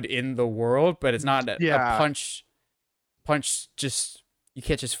the good in the world, but it's not a punch, just, you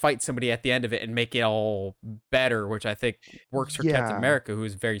can't just fight somebody at the end of it and make it all better, which I think works for Captain America, who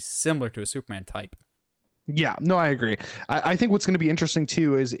is very similar to a Superman type. Yeah, no, I agree. I think what's going to be interesting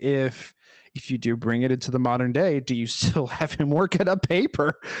too is if you do bring it into the modern day, do you still have him work at a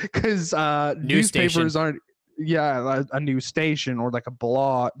paper? Because newspapers aren't. Yeah, a news station or like a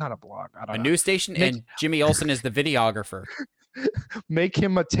blog, not a blog. I don't know. News station, and Jimmy Olsen is the videographer. Make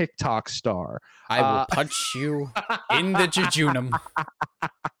him a TikTok star. I will punch you in the jejunum.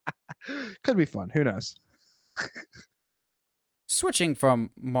 Could be fun. Who knows? Switching from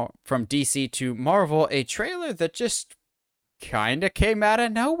DC to Marvel, a trailer that just kind of came out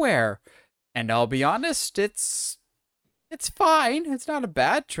of nowhere. And I'll be honest, it's fine. It's not a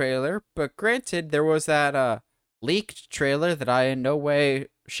bad trailer, but granted, there was that leaked trailer that I in no way,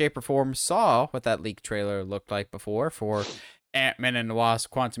 shape, or form saw what that leaked trailer looked like before for Ant-Man and the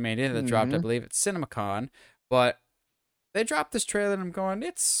Wasp: Quantumania that dropped, I believe, at CinemaCon. But they dropped this trailer and I'm going,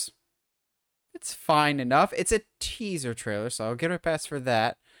 it's fine enough. It's a teaser trailer, so I'll get a pass for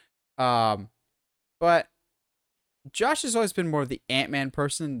that. But Josh has always been more of the Ant-Man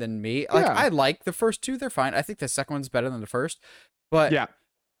person than me. Like, Yeah. I like the first two; they're fine. I think the second one's better than the first, but Yeah.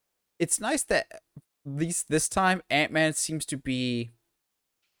 it's nice that at least this time Ant-Man seems to be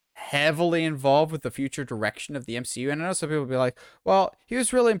heavily involved with the future direction of the MCU. And I know some people will be like, well, he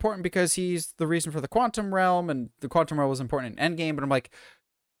was really important because he's the reason for the quantum realm, and the quantum realm was important in Endgame. But I'm like,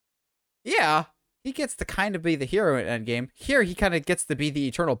 yeah, he gets to kind of be the hero in Endgame. Here, he kind of gets to be the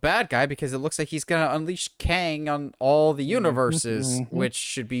eternal bad guy because it looks like he's going to unleash Kang on all the universes, which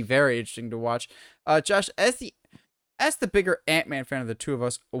should be very interesting to watch. Josh, as the bigger Ant-Man fan of the two of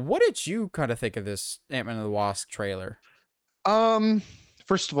us, what did you kind of think of this Ant-Man and the Wasp trailer?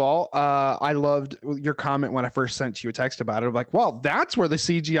 First of all, I loved your comment when I first sent you a text about it. I'm like, well, that's where the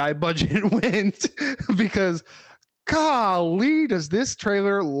CGI budget went because golly, does this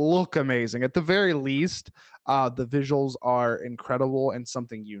trailer look amazing? At the very least, the visuals are incredible and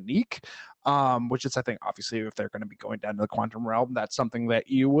something unique, which is, I think, obviously, if they're going to be going down to the quantum realm, that's something that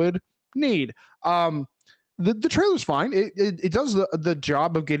you would need. The trailer's fine. It does the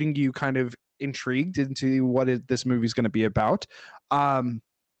job of getting you kind of intrigued into what this movie's going to be about. I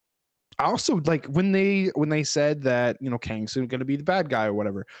also like when they said that, you know, Kang's going to be the bad guy or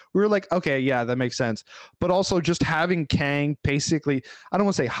whatever. We were like, okay, yeah, that makes sense. But also just having Kang basically, I don't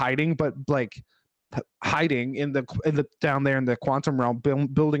want to say hiding, but like hiding in the down there in the quantum realm,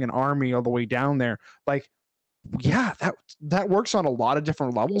 building an army all the way down there. Like, yeah, that works on a lot of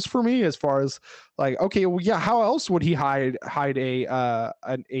different levels for me, as far as like, okay, well, yeah, how else would he hide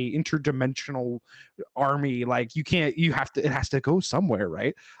an interdimensional army? Like, you have to, it has to go somewhere,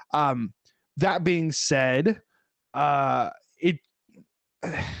 right? That being said, it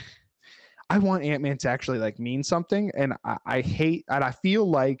I want Ant-Man to actually like mean something, and I hate, and I feel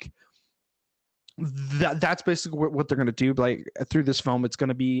like that's basically what they're gonna do. Like through this film, it's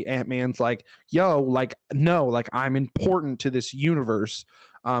gonna be Ant-Man's like, yo, like, no, like, I'm important to this universe,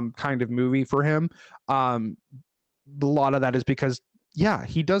 kind of movie for him. A lot of that is because, yeah,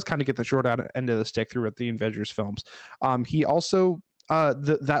 he does kind of get the short end of the stick throughout the Avengers films. He also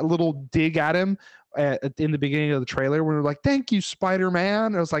that little dig at him in the beginning of the trailer when we're like, thank you,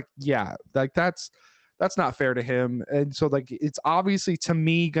 Spider-Man. I was like, yeah, like that's not fair to him. And so like, it's obviously to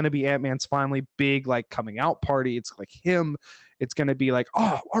me going to be Ant-Man's finally big like coming out party. It's like him. It's going to be like,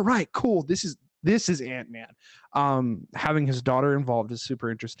 oh, all right, cool. This is Ant-Man. Having his daughter involved is super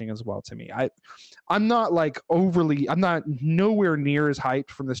interesting as well to me. I'm not nowhere near as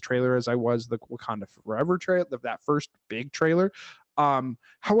hyped from this trailer as I was the Wakanda Forever trailer, that first big trailer.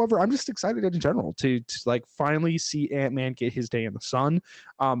 However, I'm just excited in general to like finally see Ant-Man get his day in the sun.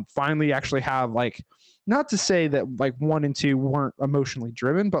 Finally actually have, like, not to say that like 1 and 2 weren't emotionally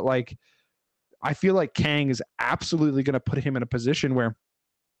driven, but like I feel like Kang is absolutely going to put him in a position where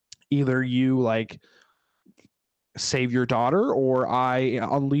either you like save your daughter or I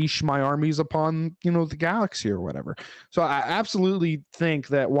unleash my armies upon, you know, the galaxy or whatever. So I absolutely think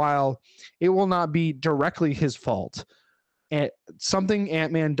that while it will not be directly his fault, and something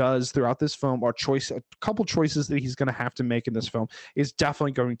Ant-Man does throughout this film, or a couple choices that he's going to have to make in this film, is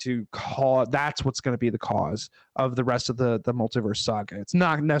definitely going to cause, that's what's going to be the cause of the rest of the multiverse saga. It's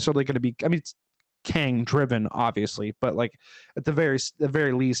not necessarily going to be, I mean, it's Kang driven, obviously, but like at the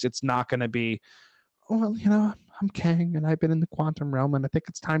very least, it's not going to be, oh, well, you know, I'm Kang and I've been in the quantum realm and I think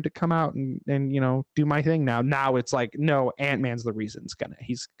it's time to come out and you know, do my thing now. Now it's like, no, Ant-Man's the reason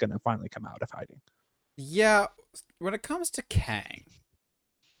he's gonna finally come out of hiding. Yeah, when it comes to Kang,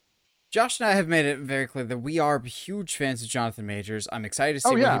 Josh and I have made it very clear that we are huge fans of Jonathan Majors. I'm excited to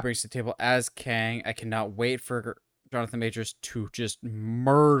see what he brings to the table as Kang. I cannot wait for Jonathan Majors to just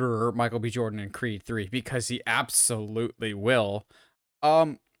murder Michael B. Jordan in Creed 3, because he absolutely will.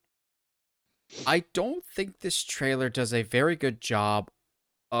 I don't think this trailer does a very good job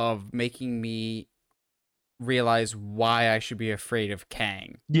of making me realize why I should be afraid of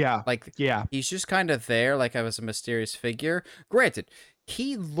Kang. Yeah. Like, yeah. He's just kind of there, like I was a mysterious figure. Granted,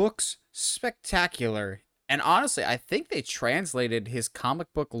 he looks spectacular. And honestly, I think they translated his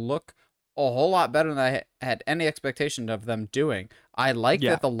comic book look a whole lot better than I had any expectation of them doing. I like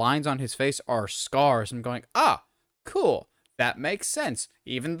that the lines on his face are scars. I'm going, cool. That makes sense.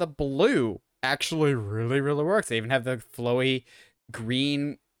 Even the blue actually really, really works. They even have the flowy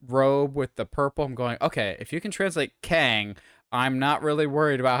green robe with the purple. I'm going, okay, if you can translate Kang, I'm not really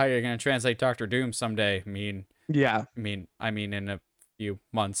worried about how you're going to translate Doctor Doom someday. I mean in a few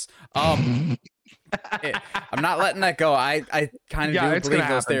months. I'm not letting that go. I kind of do believe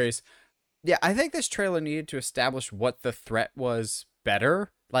those theories. Yeah, I think this trailer needed to establish what the threat was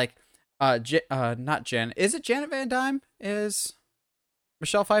better. Like, not Jen. Is it Janet Van Dyne? Is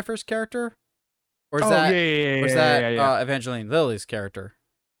Michelle Pfeiffer's character? Or is Oh that yeah, or is yeah, that yeah, yeah. Evangeline Lilly's character?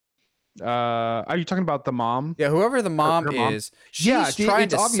 Are you talking about the mom? Yeah, whoever the mom Her mom? is, Yeah, she's trying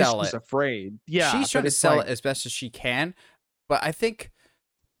it's to obvious sell she's it. afraid. Yeah, She's trying but to it's sell like, it as best as she can. But I think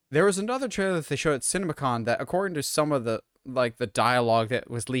there was another trailer that they showed at CinemaCon that, according to some of the the dialogue that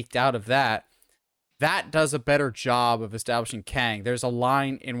was leaked out of that, that does a better job of establishing Kang. There's a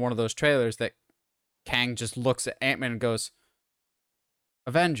line in one of those trailers that Kang just looks at Ant-Man and goes,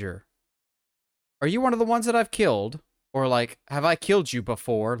 "Avenger, are you one of the ones that I've killed? Or, like, have I killed you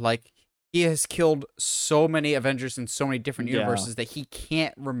before?" Like, he has killed so many Avengers in so many different yeah, universes that he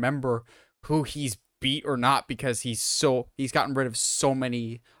can't remember who he's beat or not because he's gotten rid of so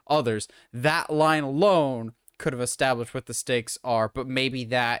many others. That line alone could have established what the stakes are, but maybe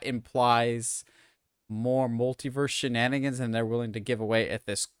that implies more multiverse shenanigans than they're willing to give away at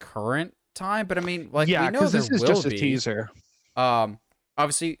this current time. But I mean, like, we yeah, know because there this is will just a be. teaser.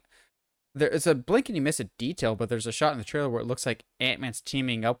 Obviously, it's a blink and you miss a detail, but there's a shot in the trailer where it looks like Ant-Man's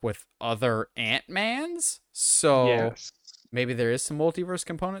teaming up with other Ant-Mans. So Yes. maybe there is some multiverse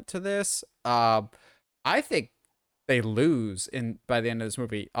component to this. I think they lose by the end of this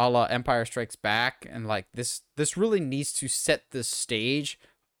movie, a la Empire Strikes Back, and like this really needs to set the stage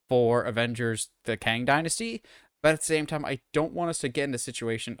for Avengers: The Kang Dynasty. But at the same time, I don't want us to get in the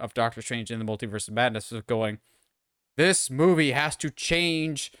situation of Doctor Strange in the Multiverse of Madness of going, this movie has to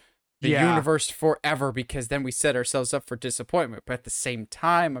change the universe forever because then we set ourselves up for disappointment. But at the same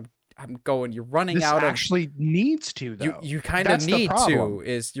time, I'm going, you're running This out of actually needs to though. you kind of That's the need problem. to,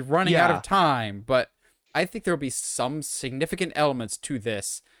 is you're running out Yeah. of time. But I think there'll be some significant elements to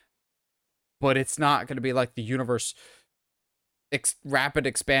this, but it's not going to be like the universe rapid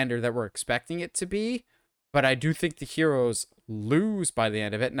expander that we're expecting it to be. But I do think the heroes lose by the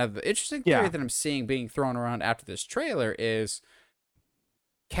end of it. Now, the interesting theory that I'm seeing being thrown around after this trailer is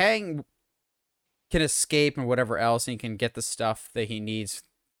Kang can escape and whatever else, and he can get the stuff that he needs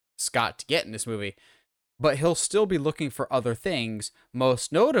Scott to get in this movie. But he'll still be looking for other things,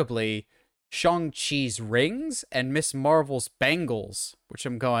 most notably Shang-Chi's rings and Miss Marvel's bangles, which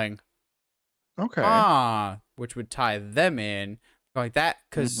I'm going, Okay. which would tie them in like that,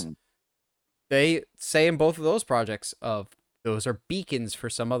 because Mhm. they say in both of those projects of those are beacons for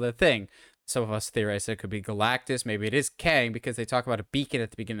some other thing. Some of us theorize it could be Galactus. Maybe it is Kang because they talk about a beacon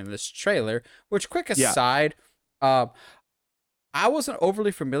at the beginning of this trailer. Which, quick aside, I wasn't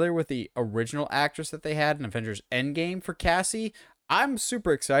overly familiar with the original actress that they had in Avengers Endgame for Cassie. I'm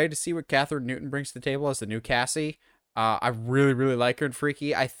super excited to see what Catherine Newton brings to the table as the new Cassie. I really, really like her in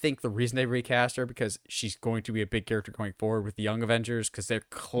Freaky. I think the reason they recast her because she's going to be a big character going forward with the Young Avengers because they're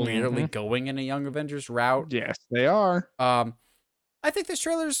clearly going in a Young Avengers route. Yes, they are. I think this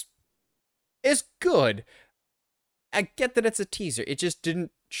trailer's is good. I get that it's a teaser. It just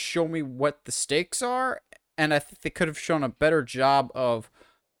didn't show me what the stakes are, and I think they could have shown a better job of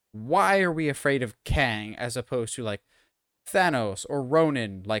why are we afraid of Kang as opposed to like Thanos or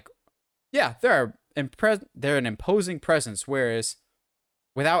Ronin. Like, yeah, they're an imposing presence, whereas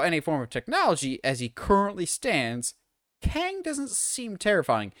without any form of technology, as he currently stands, Kang doesn't seem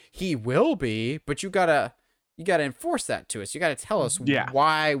terrifying. He will be, but you gotta enforce that to us. You gotta tell us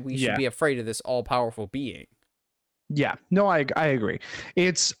why we should be afraid of this all-powerful being. Yeah, no, I agree.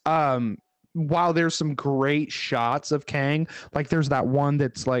 It's while there's some great shots of Kang, like there's that one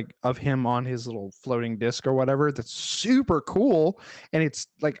that's like of him on his little floating disc or whatever, that's super cool and it's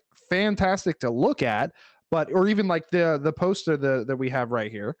like fantastic to look at. But or even like the poster that we have right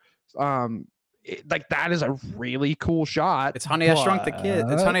here, like that is a really cool shot. It's Honey, I Shrunk the Kid.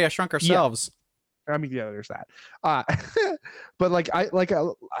 It's Honey, I Shrunk Ourselves. I mean, yeah, there's that. But like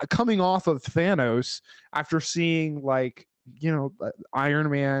coming off of Thanos after seeing like, you know, Iron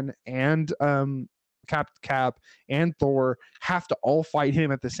Man and Cap and Thor have to all fight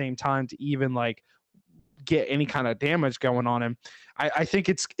him at the same time to even like get any kind of damage going on him. I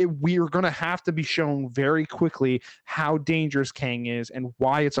think we're going to have to be shown very quickly how dangerous Kang is and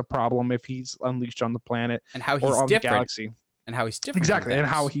why it's a problem if he's unleashed on the planet and how he's or on different. the galaxy. And how he's different. Exactly, and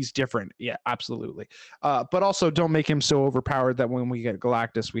how he's different. Yeah, absolutely. But also don't make him so overpowered that when we get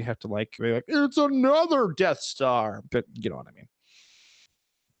Galactus, we have to be like, it's another Death Star. But you know what I mean.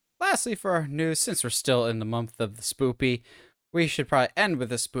 Lastly, for our news, since we're still in the month of the spoopy, we should probably end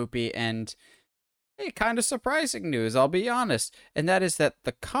with a spoopy and a kind of surprising news, I'll be honest. And that is that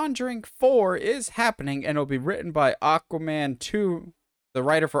The Conjuring 4 is happening and it'll be written by Aquaman 2, the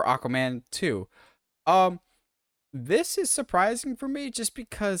writer for Aquaman 2. This is surprising for me just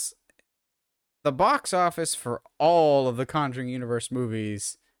because the box office for all of the Conjuring universe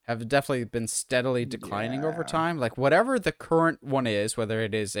movies have definitely been steadily declining over time. Like whatever the current one is, whether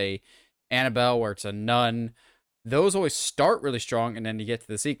it is a Annabelle, where it's a nun. Those always start really strong, and then you get to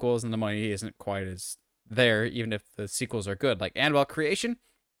the sequels, and the money isn't quite as there, even if the sequels are good. Like Annabelle Creation,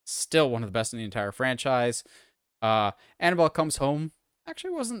 still one of the best in the entire franchise. Annabelle Comes Home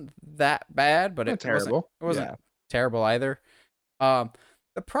actually wasn't that bad, but it wasn't terrible either.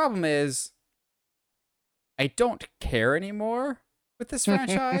 The problem is I don't care anymore with this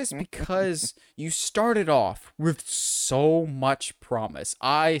franchise because you started off with so much promise.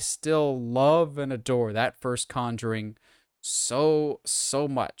 I still love and adore that first Conjuring so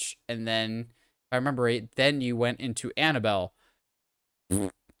much. And then, if I remember right, then you went into Annabelle.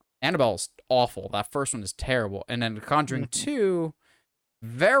 Annabelle's awful. That first one is terrible. And then Conjuring 2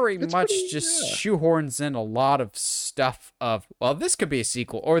 just shoehorns in a lot of stuff of, well, this could be a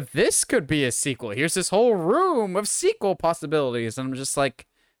sequel, or this could be a sequel. Here's this whole room of sequel possibilities. And I'm just like,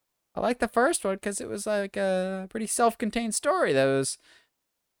 I like the first one because it was like a pretty self-contained story that was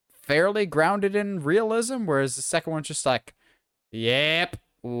fairly grounded in realism, whereas the second one's just like, yep,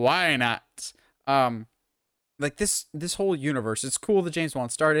 why not? Like this whole universe, it's cool that James Wan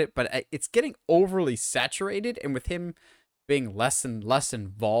started it, but it's getting overly saturated, and with him being less and less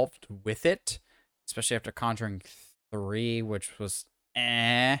involved with it, especially after Conjuring 3, which was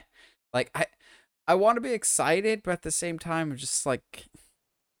like I want to be excited, but at the same time I'm just like,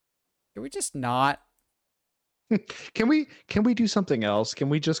 can we just not? Can we do something else? Can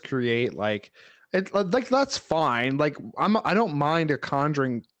we just create like that's fine. Like I don't mind a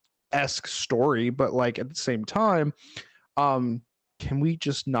Conjuring-esque story, but like at the same time, can we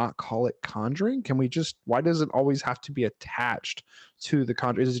just not call it Conjuring? Why does it always have to be attached to the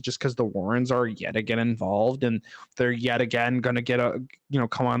Conjuring? Is it just because the Warrens are yet again involved and they're yet again going to get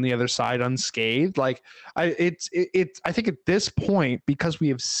come on the other side unscathed? Like I think at this point, because we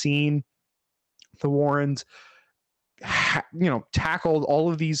have seen the Warrens, tackled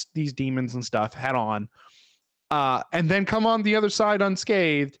all of these demons and stuff head on, and then come on the other side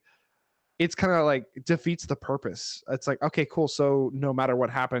unscathed, it's kind of like it defeats the purpose. It's like, okay, cool. So no matter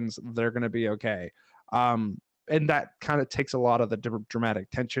what happens, they're going to be okay. And that kind of takes a lot of the dramatic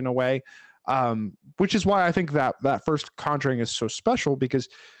tension away, which is why I think that first Conjuring is so special, because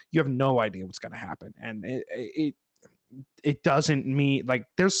you have no idea what's going to happen. And it doesn't mean, like,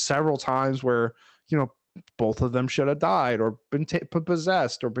 there's several times where, both of them should have died or been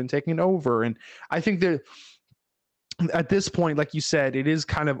possessed or been taken over. And I think that at this point, like you said, it is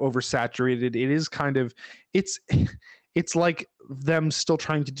kind of oversaturated. It is kind of, it's like them still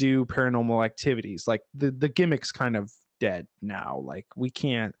trying to do paranormal activities. Like the gimmick's kind of dead now. Like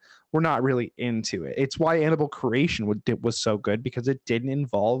we're not really into it. It's why Annabelle Creation was so good, because it didn't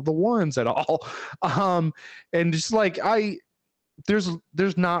involve the Warrens at all. And just like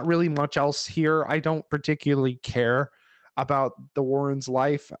there's not really much else here. I don't particularly care about the Warrens'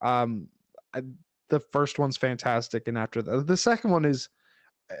 life. The first one's fantastic, and after the second one is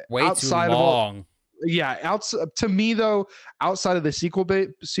way too long. To me though, outside of the sequel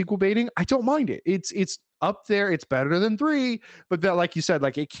baiting, I don't mind it. It's up there. It's better than 3, but that, like you said,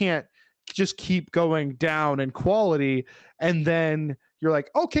 like it can't just keep going down in quality, and then you're like,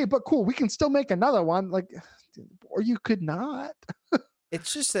 okay, but cool, we can still make another one. Like, or you could not.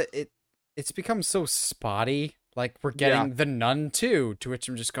 It's just that it's become so spotty. Like we're getting The Nun 2, to which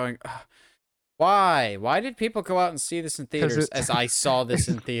I'm just going, ugh. Why did people go out and see this in theaters as I saw this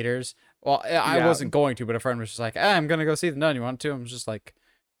in theaters? Well, I wasn't going to, but a friend was just like, I'm going to go see The Nun. You want to? I'm just like,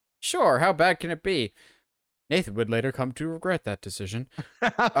 sure. How bad can it be? Nathan would later come to regret that decision.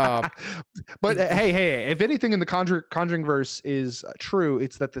 But hey, if anything in the Conjuring verse is true,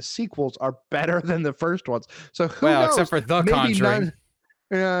 it's that the sequels are better than the first ones. So who knows? Except for The Conjuring.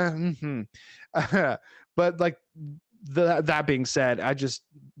 But like, that being said,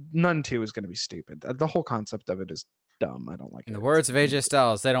 Nun 2 is going to be stupid. The whole concept of it is dumb. I don't like it. In the words of AJ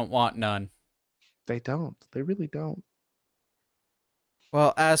Styles, they don't want none. They don't. They really don't.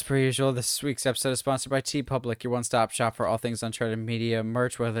 Well, as per usual, this week's episode is sponsored by TeePublic, your one-stop shop for all things Uncharted Media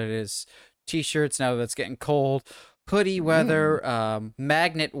merch, whether it is t-shirts now that it's getting cold, hoodie weather,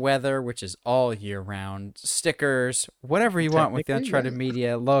 magnet weather, which is all year round, stickers, whatever you want with the Uncharted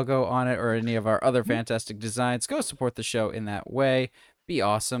Media logo on it, or any of our other fantastic designs. Go support the show in that way. Be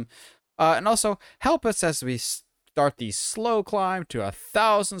awesome. And also help us as we start the slow climb to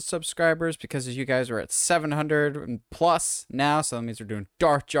 1,000 subscribers, because you guys are at 700 plus now. So that means we're doing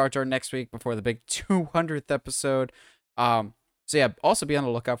Darth Jar Jar next week before the big 200th episode. So yeah, also be on the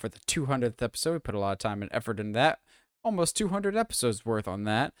lookout for the 200th episode. We put a lot of time and effort in that. Almost 200 episodes worth on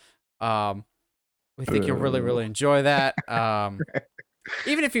that. We think you'll really, really enjoy that.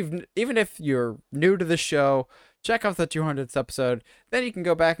 Even if you're new to the show, check out the 200th episode. Then you can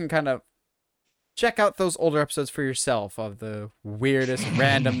go back and kind of check out those older episodes for yourself of the weirdest,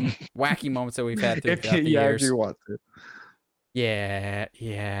 random, wacky moments that we've had throughout the years. If you want to.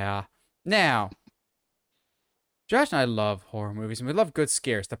 Yeah. Now, Josh and I love horror movies, and we love good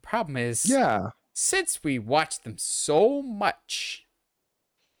scares. The problem is, since we watch them so much,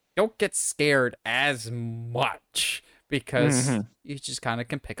 don't get scared as much because you just kind of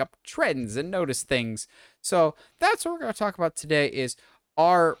can pick up trends and notice things. So that's what we're going to talk about today is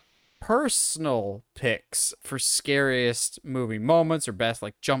our personal picks for scariest movie moments or best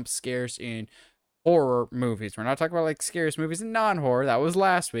like jump scares in horror movies. We're not talking about like scariest movies in non-horror. That was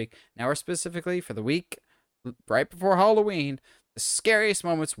last week. Now we're specifically for the week right before Halloween, the scariest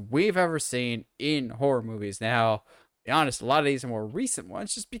moments we've ever seen in horror movies. Now, to be honest, a lot of these are more recent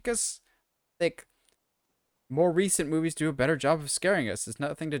ones just because like more recent movies do a better job of scaring us. It's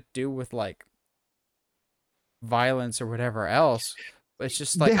nothing to do with like violence or whatever else. But it's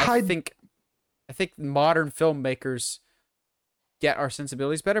just like I think modern filmmakers get our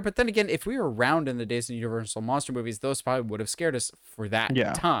sensibilities better. But then again, if we were around in the days of Universal monster movies, those probably would have scared us for that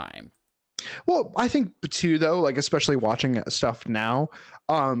time. Well, I think too, though, like especially watching stuff now,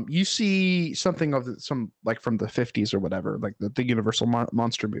 you see something of some like from the 50s or whatever, like the Universal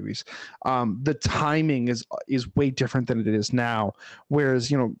monster movies. The timing is way different than it is now.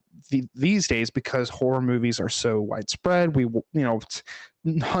 Whereas, you know, these days, because horror movies are so widespread, we, you know,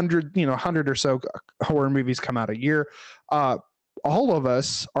 100 or so horror movies come out a year. All of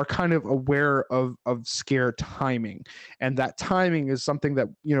us are kind of aware of scare timing, and that timing is something that,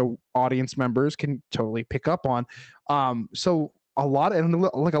 you know, audience members can totally pick up on. So a lot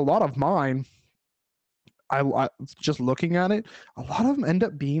of mine, I just looking at it, a lot of them end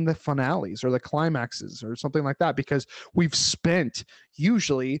up being the finales or the climaxes or something like that, because we've spent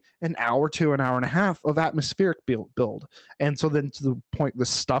usually an hour to an hour and a half of atmospheric build. And so then to the point the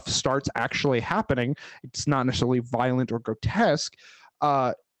stuff starts actually happening, it's not necessarily violent or grotesque.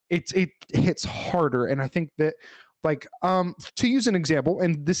 It hits harder. And I think that, like, to use an example,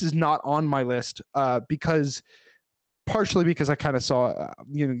 and this is not on my list, partially because I kind of saw,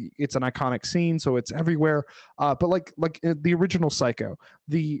 you know, it's an iconic scene, so it's everywhere. But like the original Psycho,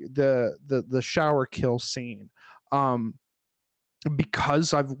 the shower kill scene,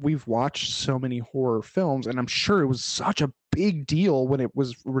 because we've watched so many horror films, and I'm sure it was such a big deal when it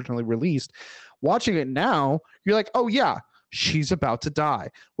was originally released. Watching it now, you're like, oh yeah, she's about to die.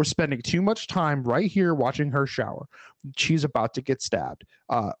 We're spending too much time right here watching her shower. She's about to get stabbed.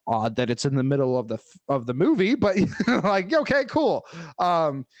 Odd that it's in the middle of the movie, but like, okay, cool.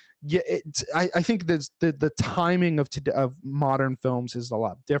 Yeah, I think the timing of modern films is a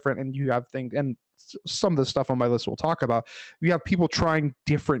lot different, and you have things, and some of the stuff on my list we'll talk about. You have people trying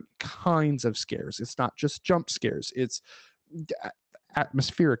different kinds of scares. It's not just jump scares. It's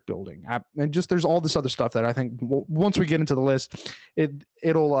atmospheric building, and just there's all this other stuff that I think once we get into the list,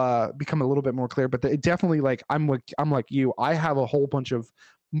 it'll become a little bit more clear. But it definitely, like, I'm like you. I have a whole bunch of.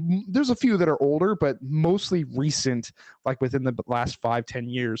 There's a few that are older, but mostly recent, like within the last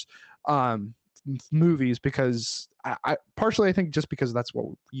 5-10 years, movies, because I partially, I think, just because that's what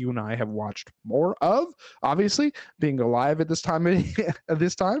you and I have watched more of, obviously being alive at this time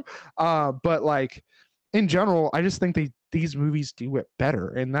but like in general, I just think these movies do it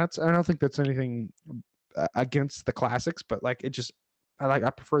better, and I don't think that's anything against the classics, but like I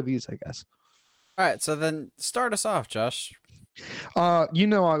prefer these, I guess. All right, so then start us off, Josh. You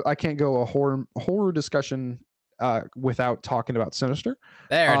know, I can't go a horror discussion without talking about Sinister.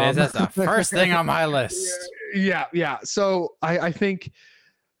 There it is. That's the first thing on my list. Yeah. So I think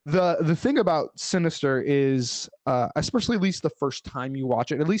the thing about Sinister is, especially at least the first time you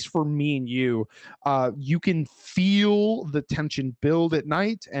watch it, at least for me and you can feel the tension build at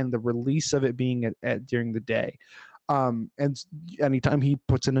night and the release of it being during the day. And anytime he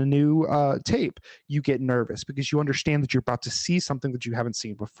puts in a new tape, you get nervous because you understand that you're about to see something that you haven't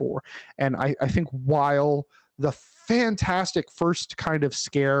seen before. And I think while the fantastic first kind of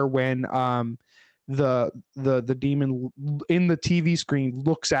scare when the demon in the TV screen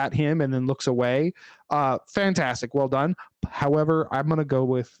looks at him and then looks away, fantastic, well done. However, I'm gonna go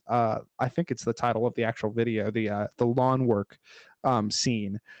with I think it's the title of the actual video, the lawn work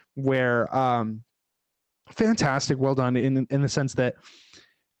scene, where fantastic, well done in the sense that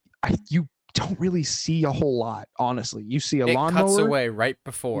you don't really see a whole lot, honestly. You see a lawnmower. It cuts away right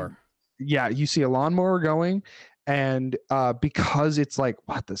before. Yeah, you see a lawnmower going, and because it's like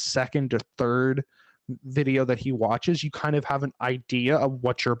the second or third video that he watches, you kind of have an idea of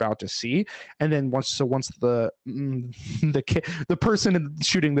what you're about to see. And then once the person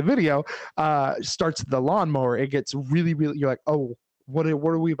shooting the video starts the lawnmower, it gets really, really, you're like, oh what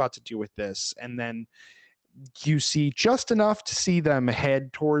are we about to do with this? And then you see just enough to see them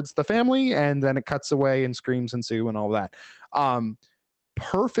head towards the family, and then it cuts away and screams ensue and all that.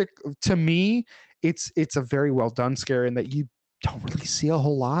 Perfect to me. It's a very well done scare in that you don't really see a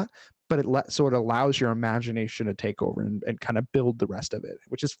whole lot, but so it allows your imagination to take over and kind of build the rest of it,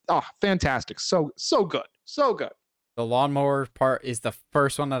 which is fantastic. So good. The lawnmower part is the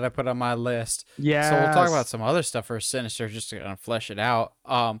first one that I put on my list. Yeah. So we'll talk about some other stuff for Sinister just to kind of flesh it out.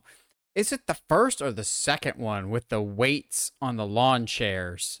 Is it the first or the second one with the weights on the lawn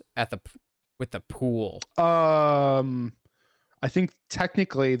chairs with the pool? I think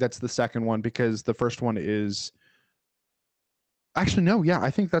technically that's the second one, because the first one is actually no. Yeah,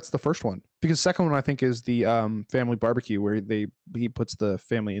 I think that's the first one, because the second one I think is the family barbecue where he puts the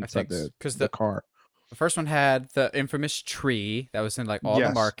family inside the car. The first one had the infamous tree that was in like all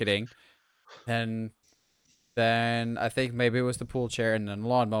the marketing, and then I think maybe it was the pool chair and then the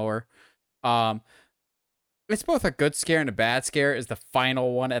lawnmower. It's both a good scare and a bad scare. Is the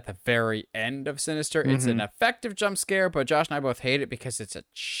final one at the very end of Sinister. It's an effective jump scare, but Josh and I both hate it because it's a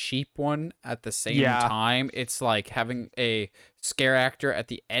cheap one at the same time. It's like having a scare actor at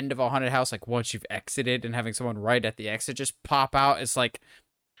the end of a haunted house, like once you've exited, and having someone right at the exit just pop out. It's like,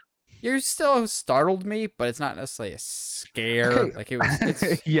 you still startled me, but it's not necessarily a scare. Okay. Like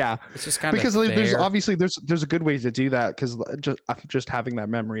it's yeah, it's just kind of because there's obviously there's a good way to do that, because just having that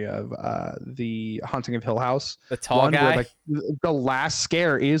memory of the Haunting of Hill House, the tall guy, where, like, the last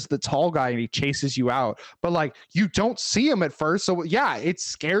scare is the tall guy and he chases you out, but like you don't see him at first, so yeah, it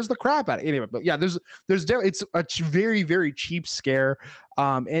scares the crap out of anyway. But yeah, it's a very, very cheap scare,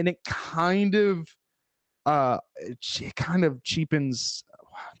 and it kind of cheapens.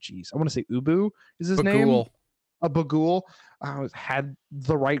 Geez, I want to say Ubu is his name. A Bagul. Had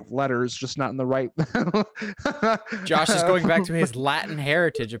the right letters, just not in the right. Josh is going back to his Latin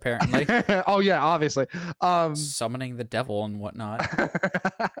heritage, apparently. Oh yeah, obviously. Summoning the devil and whatnot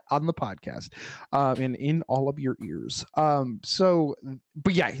on the podcast, and in all of your ears.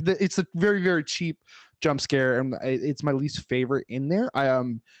 But yeah, it's a very, very cheap jump scare, and it's my least favorite in there.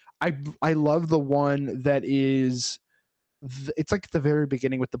 I love the one that is. It's like the very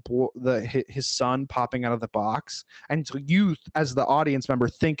beginning with his son popping out of the box, and so you as the audience member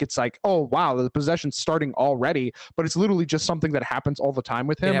think it's like, oh wow, the possession's starting already, but it's literally just something that happens all the time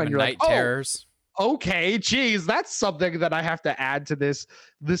with him, and you're night like, terrors. Okay, geez, that's something that I have to add to this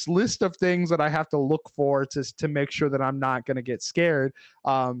list of things that I have to look for to make sure that I'm not going to get scared.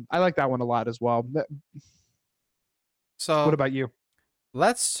 I like that one a lot as well. So what about you?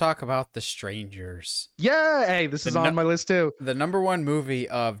 Let's talk about The Strangers. Yeah, hey, this is on my list too. The #1 movie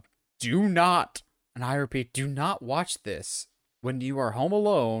of do not, and I repeat, do not watch this when you are home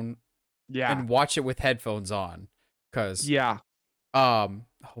alone. Yeah. And watch it with headphones on. Because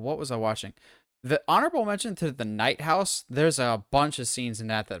what was I watching? The honorable mention to The Night House, there's a bunch of scenes in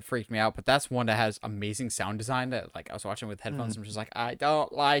that freaked me out, but that's one that has amazing sound design that, like, I was watching with headphones and I'm just like, I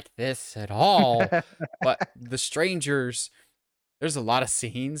don't like this at all. But The Strangers, there's a lot of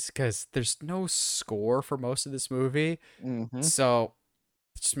scenes because there's no score for most of this movie. So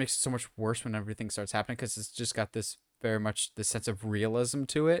it just makes it so much worse when everything starts happening, because it's just got this very much the sense of realism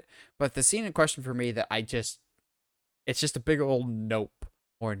to it. But the scene in question for me that it's just a big old nope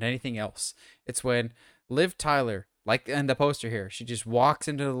more than anything else. It's when Liv Tyler, like in the poster here, she just walks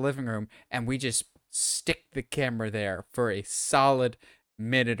into the living room and we just stick the camera there for a solid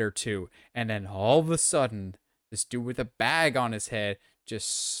minute or two. And then all of a sudden, this dude with a bag on his head just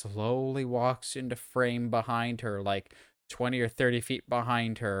slowly walks into frame behind her, like 20 or 30 feet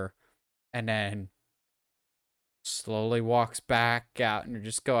behind her, and then slowly walks back out, and you're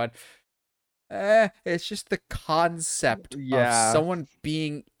just going, it's just the concept of someone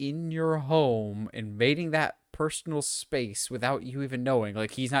being in your home, invading that personal space without you even knowing.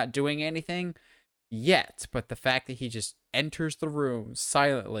 Like, he's not doing anything yet, but the fact that he just enters the room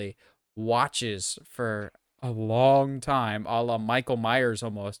silently, watches for a long time, a la Michael Myers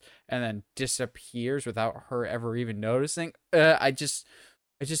almost, and then disappears without her ever even noticing. I just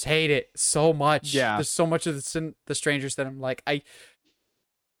hate it so much. Yeah, there's so much of the Strangers that I'm like,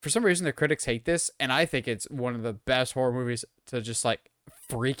 for some reason the critics hate this, and I think it's one of the best horror movies to just like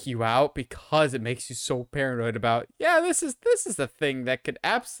freak you out, because it makes you so paranoid about, this is the thing that could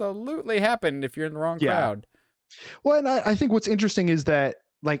absolutely happen if you're in the wrong crowd. Well, and I think what's interesting is that,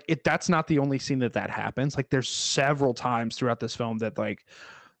 like, that's not the only scene that happens. Like, there's several times throughout this film that, like,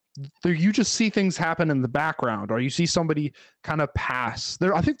 you just see things happen in the background, or you see somebody kind of pass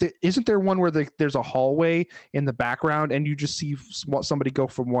there. I think that isn't there one where there's a hallway in the background and you just see somebody go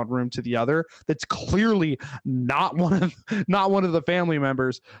from one room to the other that's clearly not one of the family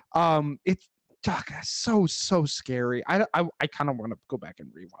members. It's so scary. I kind of want to go back and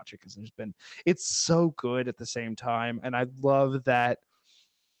rewatch it because it's so good at the same time, and I love that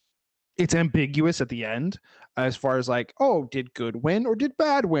it's ambiguous at the end as far as like, oh, did good win or did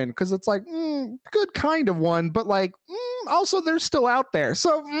bad win? Because it's like, good kind of won, but like, also they're still out there.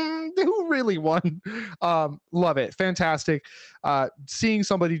 So who really won? Love it. Fantastic. Seeing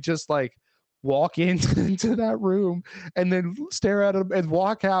somebody just like walk into that room and then stare at them and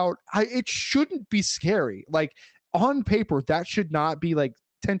walk out. It shouldn't be scary. Like on paper, that should not be like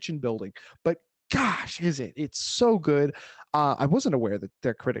tension building, but gosh, is it? It's so good. I wasn't aware that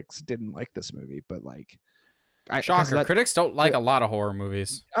their critics didn't like this movie, but like, shocker, critics don't like a lot of horror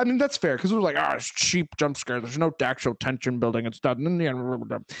movies. I mean, that's fair because it was like, it's cheap jump scare. There's no actual tension building and stuff.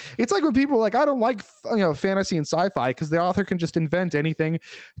 It's like when people are like, I don't like fantasy and sci-fi because the author can just invent anything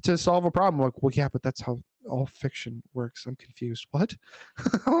to solve a problem. Like, well, yeah, but that's how all fiction works. I'm confused. What?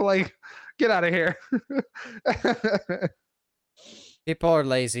 Like, get out of here. People are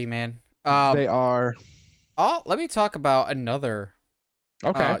lazy, man. They are. Oh, let me talk about another.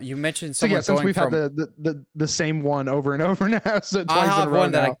 Okay. You mentioned so someone since we've from... had the same one over and over now, so I have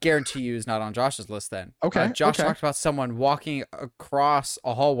one that I guarantee you is not on Josh's list. Then, okay. Josh talked about someone walking across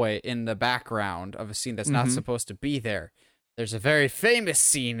a hallway in the background of a scene that's not supposed to be there. There's a very famous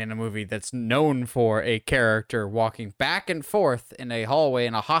scene in a movie that's known for a character walking back and forth in a hallway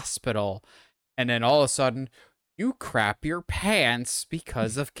in a hospital, and then all of a sudden, you crap your pants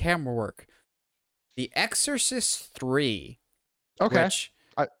because of camera work. The Exorcist 3. Okay. Which,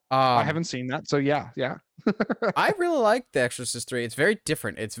 I haven't seen that, so yeah. I really like The Exorcist 3. It's very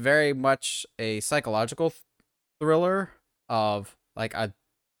different. It's very much a psychological thriller of like a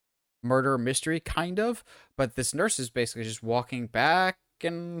murder mystery kind of, but this nurse is basically just walking back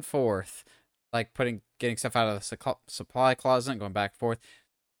and forth, like getting stuff out of the supply closet and going back and forth.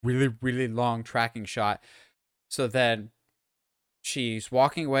 Really, really long tracking shot. So then she's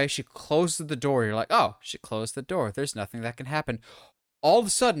walking away. She closes the door. You're like, oh, she closed the door. There's nothing that can happen. All of a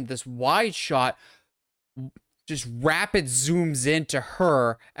sudden, this wide shot just rapid zooms into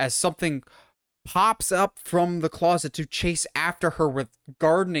her as something pops up from the closet to chase after her with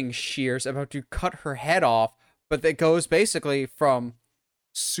gardening shears, about to cut her head off. But that goes basically from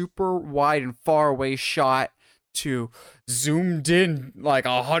super wide and far away shot to zoomed in like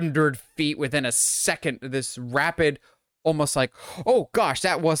 100 feet within a second. This rapid, almost like, oh gosh,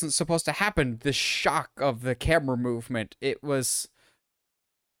 that wasn't supposed to happen. The shock of the camera movement. It was...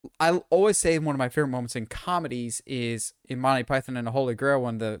 I always say one of my favorite moments in comedies is in Monty Python and the Holy Grail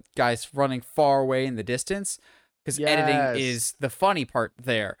when the guy's running far away in the distance, because editing is the funny part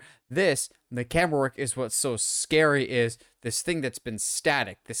there. The camera work is what's so scary, is this thing that's been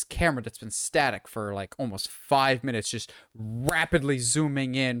static, this camera that's been static for like almost 5 minutes, just rapidly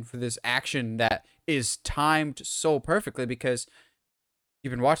zooming in for this action that is timed so perfectly because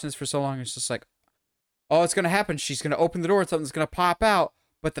you've been watching this for so long. It's just like, oh, it's going to happen. She's going to open the door and something's going to pop out.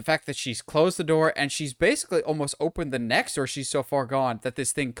 But the fact that she's closed the door and she's basically almost opened the next door, she's so far gone that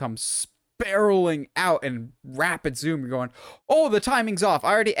this thing comes spiraling out in rapid zoom. You're going, oh, the timing's off.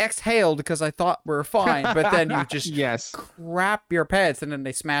 I already exhaled because I thought we were fine. But then you just crap your pants, and then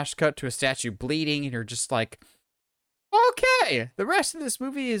they smash cut to a statue bleeding, and you're just like, okay, the rest of this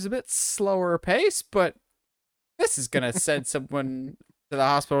movie is a bit slower pace, but this is going to send someone to the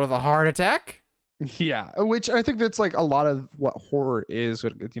hospital with a heart attack. Yeah, which I think that's like a lot of what horror is.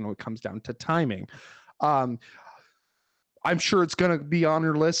 It comes down to timing. I'm sure it's going to be on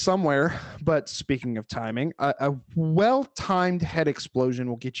your list somewhere. But speaking of timing, a well-timed head explosion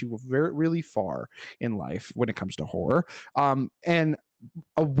will get you really far in life when it comes to horror. And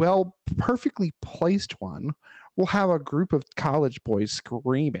a perfectly placed one will have a group of college boys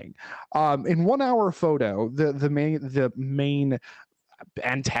screaming. In 1 hour photo, the main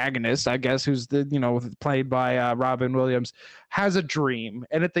antagonist, I guess, who's played by Robin Williams, has a dream,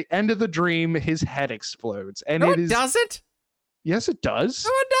 and at the end of the dream his head explodes. And it doesn't. Yes, it does.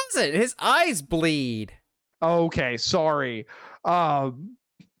 No, it doesn't. His eyes bleed. Okay, sorry.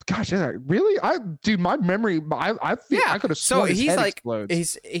 Gosh, really? My memory, I think I could have sworn his head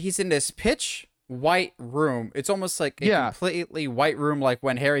explodes. He's in this pitch white room. It's almost like a completely white room, like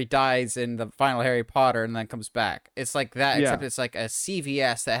when Harry dies in the final Harry Potter and then comes back. It's like that, except it's like a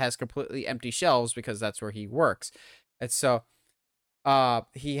CVS that has completely empty shelves because that's where he works. And so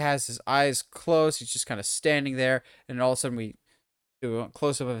he has his eyes closed. He's just kind of standing there, and all of a sudden we do a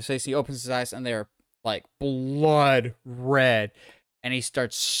close up of his face. He opens his eyes and they're like blood red. And he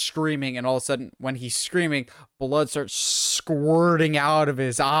starts screaming, and all of a sudden, when he's screaming, blood starts squirting out of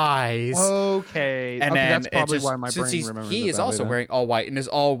his eyes. Okay, and okay, then that's probably just, why my since brain remembers. he it is that way also then. wearing all white in his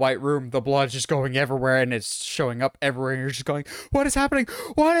all white room, the blood's just going everywhere, and it's showing up everywhere. And you're just going, "What is happening?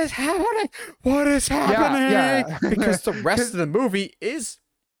 What is happening? What is happening?" Yeah. Because the rest of the movie is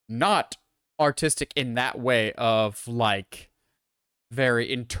not artistic in that way of like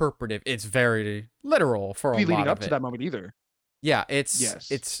very interpretive. It's very literal for a Be lot leading of up it. to that moment either. Yeah, Yes.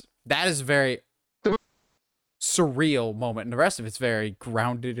 it's that is very surreal moment, and the rest of it's very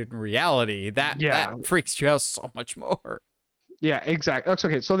grounded in reality. That freaks you out so much more. Yeah, exactly. That's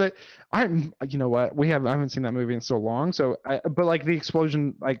okay. So that you know what, I haven't seen that movie in so long. So, but like the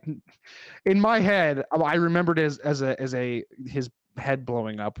explosion, like in my head, I remembered as his head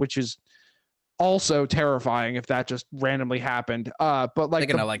blowing up, which is also terrifying if that just randomly happened. But like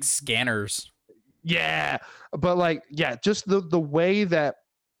Thinking of like scanners. yeah, but like yeah, just the way that,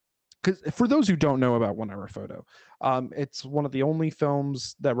 because for those who don't know about 1 Hour Photo, it's one of the only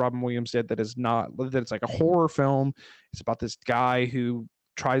films that Robin Williams did that is not that it's like a horror film. It's about this guy who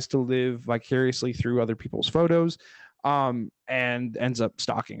tries to live vicariously through other people's photos, and ends up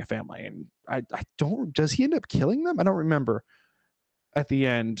stalking a family. And I don't, does he end up killing them? I don't remember at the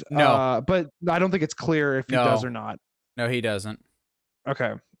end. No. But I don't think it's clear if he does No. or not. No, he doesn't.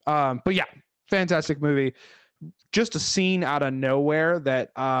 Okay. But yeah, fantastic movie. Just a scene out of nowhere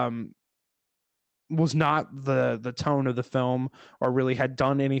that was not the tone of the film, or really had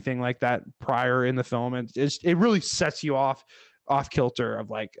done anything like that prior in the film, and it really sets you off kilter of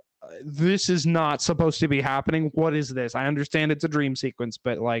like, this is not supposed to be happening. What is this? I understand it's a dream sequence,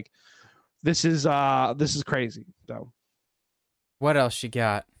 but like this is crazy. So What else you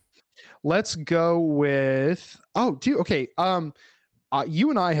got? let's go with, oh dude, okay, you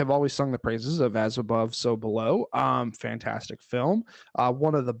and I have always sung the praises of As Above, So Below. Fantastic film.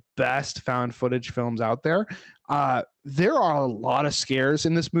 One of the best found footage films out there. There are a lot of scares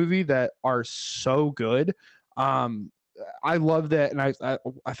in this movie that are so good. I love that, and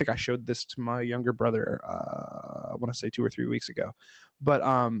I think I showed this to my younger brother. I want to say 2 or 3 weeks ago, but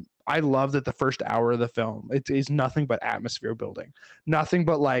I love that the first hour of the film, it is nothing but atmosphere building, nothing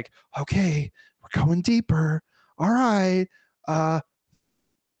but like, okay, we're going deeper. All right.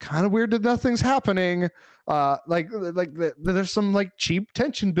 Kind of weird that nothing's happening. There's some like cheap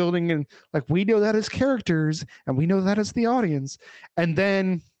tension building, and like we know that as characters and we know that as the audience, and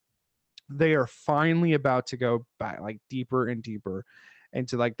then they are finally about to go back like deeper and deeper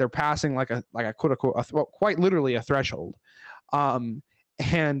into, like, they're passing like a quote unquote quite literally a threshold,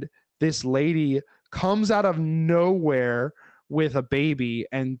 and this lady comes out of nowhere with a baby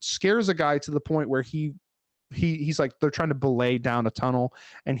and scares a guy to the point where he's like, they're trying to belay down a tunnel,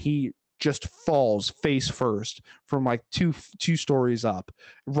 and he just falls face first from like two stories up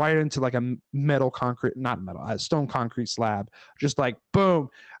right into like a stone concrete slab, just like boom,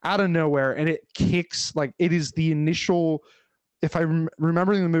 out of nowhere. And it kicks, like, it is the initial, if I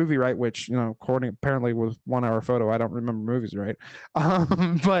remembering the movie right, which, you know, according apparently with 1 Hour Photo, I don't remember movies right,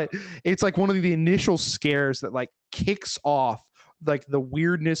 but it's like one of the initial scares that like kicks off like the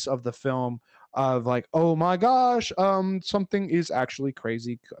weirdness of the film, of like, oh my gosh, something is actually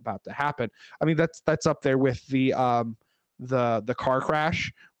crazy about to happen. I mean, that's up there with the car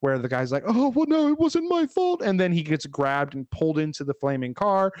crash where the guy's like, oh well, no, it wasn't my fault, and then he gets grabbed and pulled into the flaming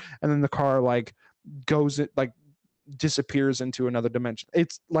car, and then the car like disappears into another dimension.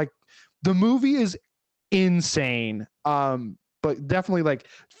 It's like, the movie is insane, but definitely, like,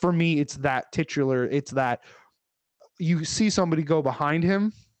 for me, it's that titular, it's that you see somebody go behind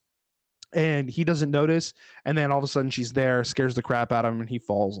him and he doesn't notice, and then all of a sudden she's there, scares the crap out of him, and he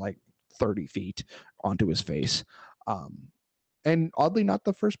falls like 30 feet onto his face. And oddly, not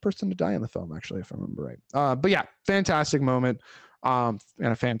the first person to die in the film, actually, if I remember right. But yeah, fantastic moment, and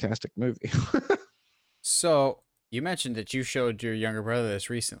a fantastic movie. So you mentioned that you showed your younger brother this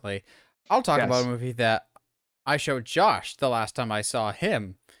recently. I'll talk about a movie that I showed Josh the last time I saw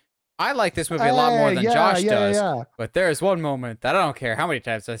him. I like this movie a lot more than Josh does, but there is one moment that I don't care how many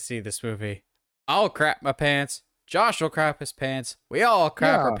times I see this movie, I'll crap my pants, Josh will crap his pants, we all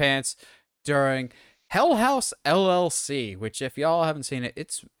crap our pants during Hell House LLC, which, if y'all haven't seen it,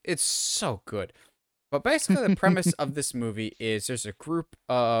 it's so good. But basically the premise of this movie is there's a group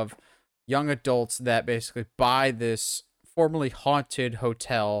of young adults that basically buy this formerly haunted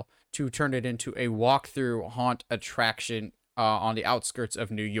hotel to turn it into a walk-through haunt attraction on the outskirts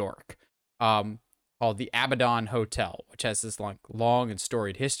of New York, called the Abaddon Hotel, which has this long and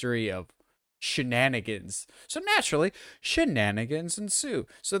storied history of shenanigans. So naturally, shenanigans ensue.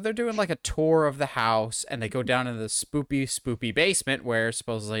 So they're doing like a tour of the house, and they go down in the spoopy basement where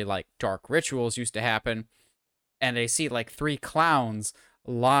supposedly like dark rituals used to happen, and they see like 3 clowns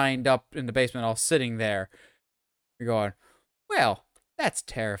lined up in the basement, all sitting there. You're going, well, that's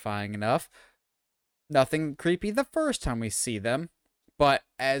terrifying enough. Nothing creepy the first time we see them, but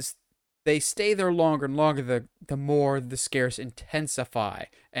as they stay there longer and longer, the more the scares intensify.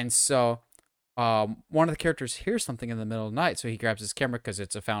 And so one of the characters hears something in the middle of the night, so he grabs his camera because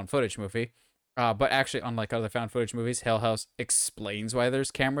it's a found footage movie. But actually, unlike other found footage movies, Hill House explains why there's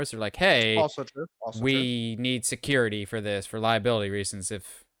cameras. They're like, hey, Also true. we need security for this, for liability reasons.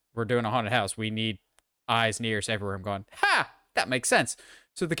 If we're doing a haunted house, we need eyes and ears everywhere. I'm going, ha, that makes sense.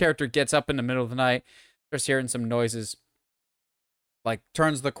 So the character gets up in the middle of the night, starts hearing some noises, like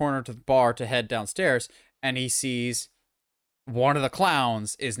turns the corner to the bar to head downstairs, and he sees one of the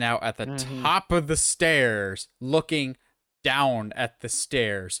clowns is now at the top of the stairs looking down at the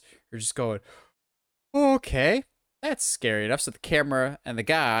stairs. You're just going, okay, that's scary enough. So the camera and the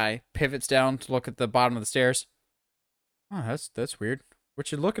guy pivots down to look at the bottom of the stairs. Oh, that's weird.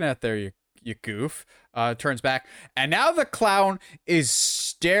 What you looking at there, you goof? Turns back, and now the clown is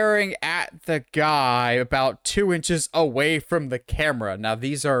staring at the guy about 2 inches away from the camera. Now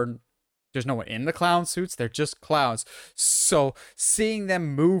there's no one in the clown suits. They're just clowns. So seeing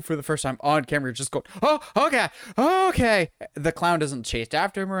them move for the first time on camera, you're just going, oh, okay. The clown doesn't chase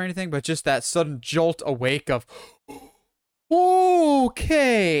after him or anything, but just that sudden jolt awake of,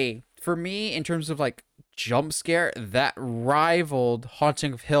 okay. For me, in terms of like jump scare, that rivaled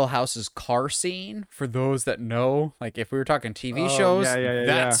Haunting of Hill House's car scene. For those that know, like if we were talking TV shows,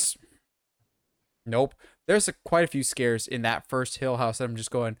 that's nope. There's quite a few scares in that first Hill House that I'm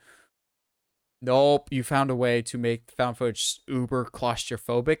just going, nope, you found a way to make found footage uber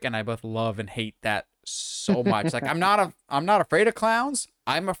claustrophobic, and I both love and hate that so much. Like I'm not afraid of clowns.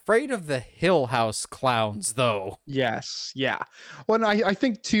 I'm afraid of the Hill House clowns, though. Yes, yeah. Well, and I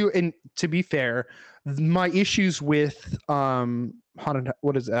think too, and to be fair, my issues with Haunted,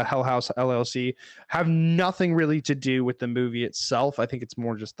 what is Hell House LLC, have nothing really to do with the movie itself. I think it's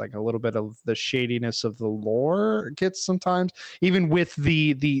more just like a little bit of the shadiness of the lore it gets sometimes, even with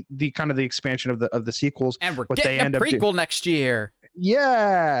the kind of the expansion of the sequels. And we're getting a prequel next year.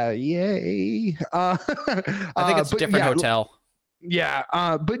 Yeah, yay. I think it's a different hotel. Yeah,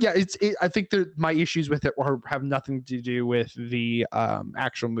 but yeah, I think my issues with it have nothing to do with the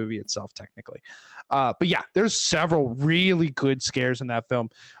actual movie itself, technically. But yeah, there's several really good scares in that film,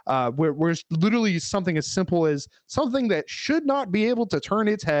 where literally something as simple as something that should not be able to turn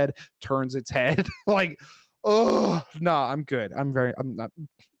its head turns its head. Like, oh no, I'm good. I'm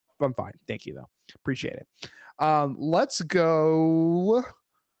fine. Thank you though. Appreciate it. Let's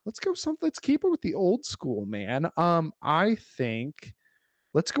keep it with the old school, man. I think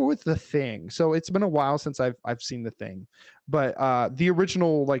let's go with The Thing. So it's been a while since I've seen The Thing, but the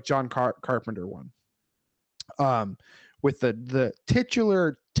original like John Carpenter one, with the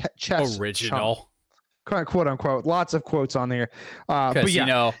titular chest original, quote unquote, lots of quotes on there. But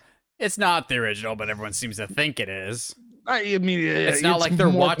yeah, it's not the original, but everyone seems to think it is. I mean, it's not like they're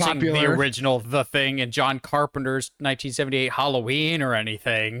watching the original The Thing and John Carpenter's 1978 Halloween or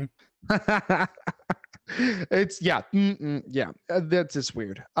anything. It's that's just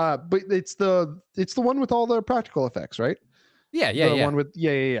weird. But it's the one with all the practical effects, right? The one with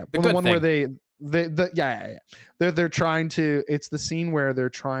the one where they're trying to, it's the scene where they're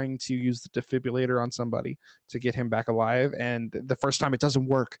trying to use the defibrillator on somebody to get him back alive, and the first time it doesn't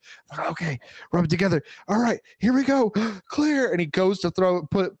work. Okay, rub it together. All right, here we go. Clear. And he goes to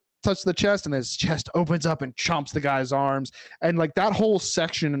touch the chest, and his chest opens up and chomps the guy's arms, and like that whole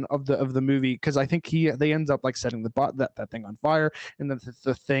section of the movie, because I think they ends up like setting that thing on fire, and then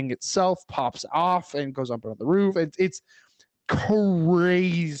the thing itself pops off and goes up on the roof. It's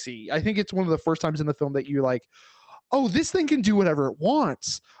crazy. I think it's one of the first times in the film that you're like, oh, this thing can do whatever it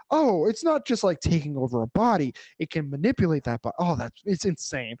wants. Oh, it's not just like taking over a body, it can manipulate that body. Oh, it's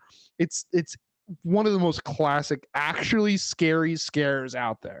insane. It's one of the most classic, actually scary scares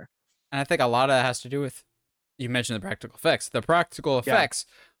out there. And I think a lot of that has to do with, you mentioned the practical effects. The practical effects,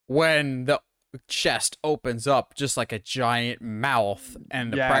 when the chest opens up just like a giant mouth,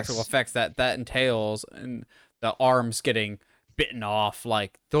 and the practical effects that entails, and the arms getting bitten off,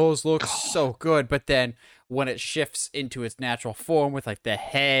 like those look so good. But then when it shifts into its natural form with like the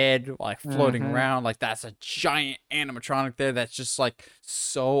head like floating around, like that's a giant animatronic there that's just like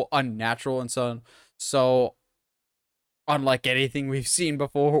so unnatural and so unlike anything we've seen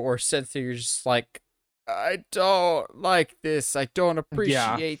before or since. You're just like, I don't like this, I don't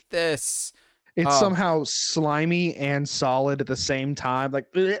appreciate this. It's Oh, somehow slimy and solid at the same time.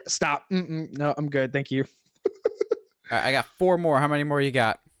 Like, "Bleh, stop. No, I'm good. Thank you. I got 4 more. How many more you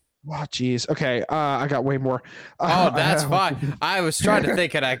got? Wow, geez. Okay, I got way more. Oh, I that's have, fine. I was trying to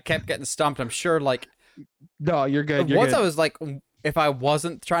think and I kept getting stumped. I'm sure, like, no, you're good. You're once good. I was like, if I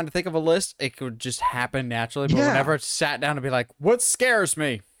wasn't trying to think of a list, it could just happen naturally. But Yeah. whenever I sat down and be like, what scares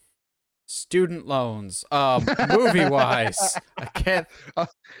me? Student loans. Movie wise, I can't.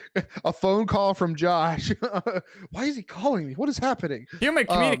 A phone call from Josh. Why is he calling me? What is happening? Human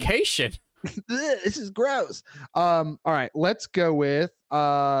communication. This is gross. All right, let's go with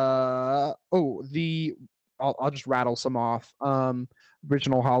I'll just rattle some off.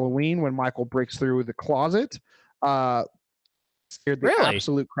 Original Halloween, when Michael breaks through the closet. Scared the Really?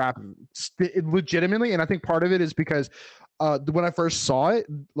 absolute crap legitimately, and I think part of it is because when I first saw it,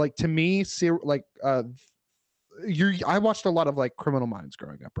 like, to me, I watched a lot of like Criminal Minds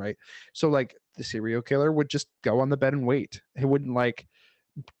growing up, right? So like the serial killer would just go on the bed and wait. He wouldn't like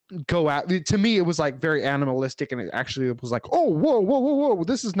go out. To me, it was like very animalistic, and it actually was like, oh, whoa,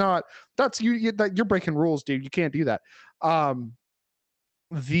 this is not. That's you're breaking rules, dude. You can't do that.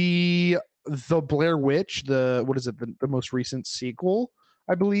 The Blair Witch, what is it? The most recent sequel,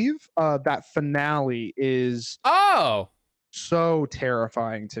 I believe. That finale is Oh, so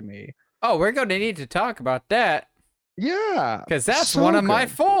terrifying to me. we're going to need to talk about that Yeah, because that's so one of my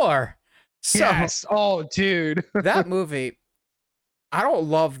good. 4. So Yes. Oh, dude. that movie, I don't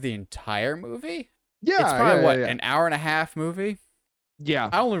love the entire movie. Yeah. It's probably yeah. an hour and a half movie. Yeah.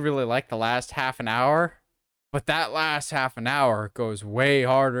 I only really like the last half an hour, but that last half an hour goes way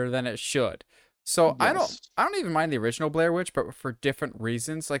harder than it should. So Yes. I don't even mind the original Blair Witch, but for different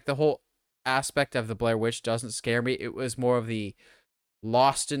reasons. Like the whole aspect of the Blair Witch doesn't scare me. It was more of the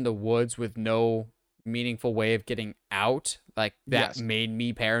lost in the woods with no meaningful way of getting out. Like that Yes. made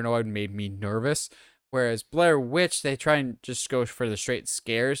me paranoid, made me nervous. Whereas Blair Witch, they try and just go for the straight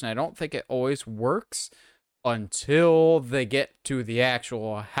scares, and I don't think it always works until they get to the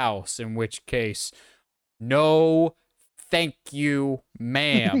actual house, in which case, no, thank you,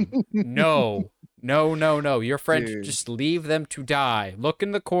 ma'am. No. Your friend, Dude. just leave them to die. Look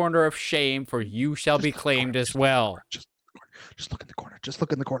in the corner of shame, for you shall be claimed as well. Just look in the corner. Just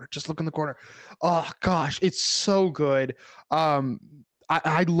look in the corner. Just look in the corner. Oh gosh, it's so good.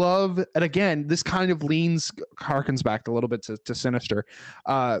 I love, and again, this kind of harkens back a little bit to Sinister.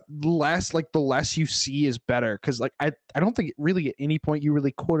 The less you see is better, because like I don't think really at any point you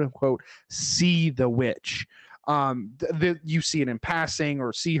really quote unquote see the witch. You see it in passing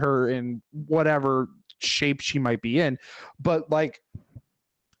or see her in whatever shape she might be in, but like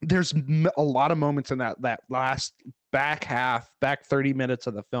there's a lot of moments in that last back 30 minutes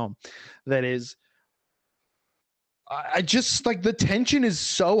of the film that is, I just like, the tension is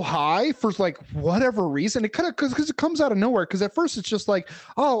so high for like whatever reason. It kind of, because it comes out of nowhere. Because at first it's just like,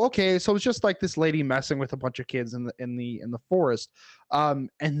 oh, okay, so it's just like this lady messing with a bunch of kids in the forest, and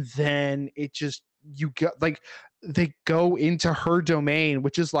then it just, you get like, they go into her domain,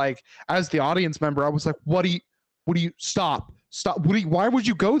 which is like, as the audience member, I was like, what do you stop? Why would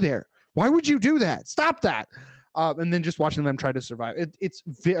you go there? Why would you do that? Stop that. And then just watching them try to survive. It's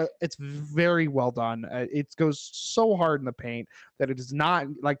very well done. It goes so hard in the paint that it is not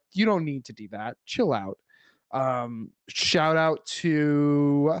like, you don't need to do that. Chill out. Shout out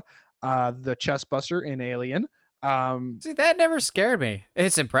to the chest buster in Alien. See, that never scared me.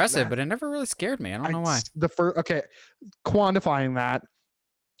 It's impressive, but it never really scared me. I don't know why. Quantifying that,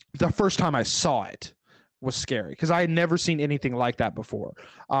 the first time I saw it was scary because I had never seen anything like that before.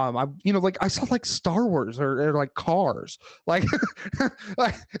 I saw like Star Wars or like Cars, like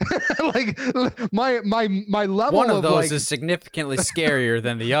like my level. One of those like, is significantly scarier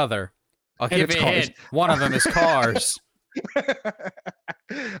than the other. I'll And give it's you a Cars. hint. One of them is Cars.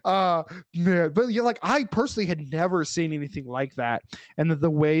 Man, but like, I personally had never seen anything like that, and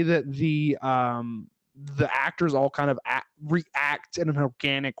the way that the actors all kind of react in an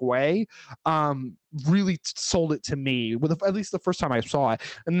organic way really sold it to me with at least the first time I saw it.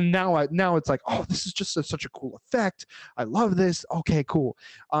 And then now it's like, oh, this is just such a cool effect. I love this. Okay, cool.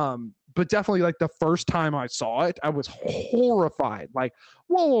 But definitely, like, the first time I saw it, I was horrified. Like,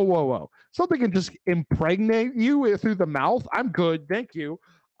 whoa. Something can just impregnate you through the mouth. I'm good. Thank you.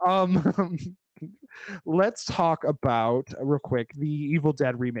 Let's talk about, real quick, the Evil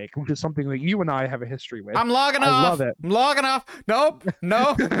Dead remake, which is something that you and I have a history with. I'm logging off. I love it. I'm logging off. Nope.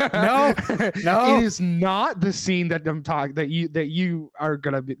 No. It is not the scene that I'm talking that you are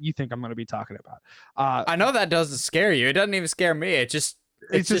gonna be, you think I'm gonna be talking about. I know that doesn't scare you. It doesn't even scare me. It just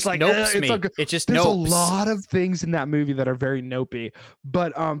it's just like nopes it's me. like, It just there's nopes. a lot of things in that movie that are very nopey.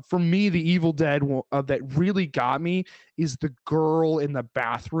 But for me, the Evil Dead that really got me is the girl in the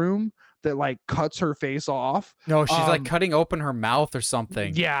bathroom that like cuts her face off. No, she's like cutting open her mouth or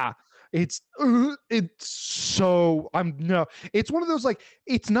something. Yeah. It's so it's one of those like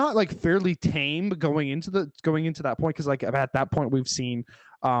it's not like fairly tame going into that point, because like at that point we've seen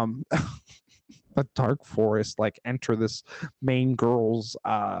a dark forest like enter this main girl's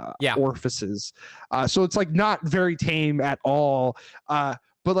orifices, so it's like not very tame at all,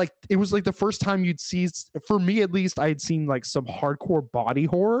 but like it was like the first time you'd see, for me at least, I had seen like some hardcore body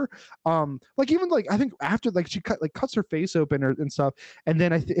horror, like even like I think after like she cuts her face open and stuff, and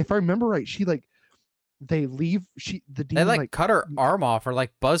then if I remember right, she like they cut her arm off or like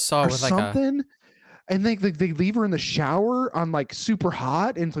buzzsaw with like something, and they leave her in the shower on like super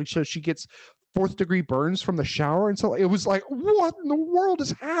hot, and so she gets 4th degree burns from the shower, and so it was like, what in the world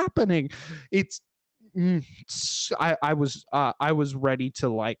is happening? I was ready to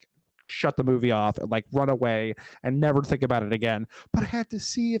like shut the movie off and like run away and never think about it again, but I had to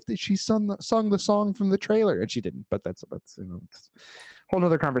see if she sung the song from the trailer, and she didn't, but that's it's a whole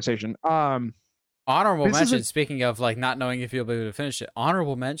nother conversation. Honorable mention, speaking of like not knowing if you'll be able to finish it,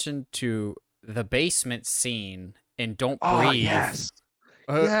 honorable mention to the basement scene in Don't Breathe. Yes.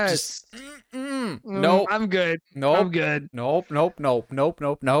 Yes. Nope. I'm good. Nope. I'm good. Nope.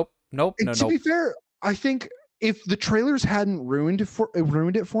 To be fair, I think if the trailers hadn't ruined it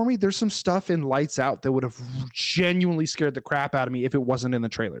for me, there's some stuff in Lights Out that would have genuinely scared the crap out of me if it wasn't in the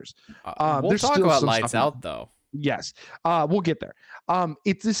trailers. We'll talk about Lights Out though. Yes. We'll get there.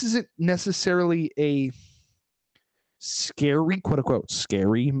 This isn't necessarily a scary, quote unquote,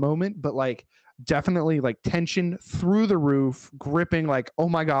 scary moment, but like definitely like tension through the roof, gripping, like, oh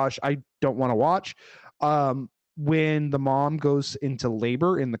my gosh, I don't want to watch. When the mom goes into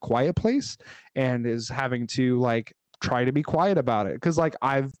labor in the quiet place and is having to like try to be quiet about it, because like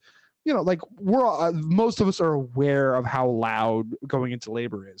we're most of us are aware of how loud going into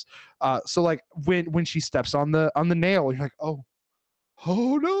labor is. So like when she steps on the nail, you're like, oh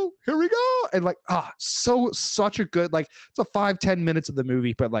no, here we go, and like such a good, like, it's a 5-10 minutes of the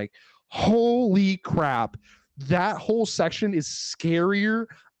movie, but like holy crap, that whole section is scarier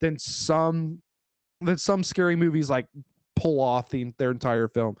than some scary movies like pull off their entire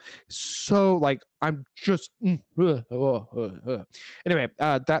film. So like I'm just anyway,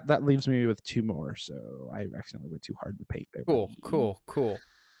 that leaves me with 2 more, so I accidentally went too hard to paint there. Cool.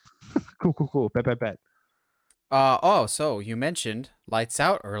 Bet. So you mentioned Lights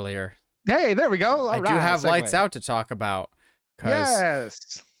Out earlier. Hey, there we go. I do have Lights Out to talk about.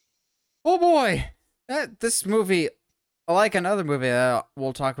 Yes. Oh boy, this movie, like another movie that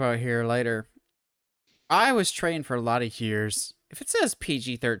we'll talk about here later, I was trained for a lot of years. If it says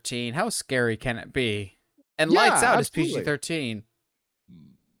PG-13, how scary can it be? And Lights Out is PG-13.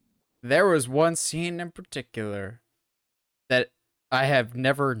 There was one scene in particular that I have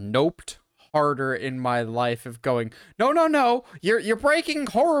never noped harder in my life of going, no, you're breaking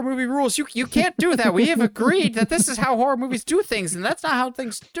horror movie rules. You can't do that. We have agreed that this is how horror movies do things, and that's not how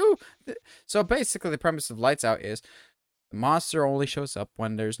things do. So basically the premise of Lights Out is the monster only shows up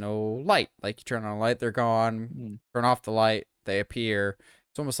when there's no light. Like, you turn on a light, they're gone. Turn off the light, they appear.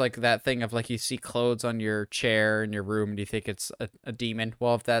 It's almost like that thing of like you see clothes on your chair in your room and you think it's a demon.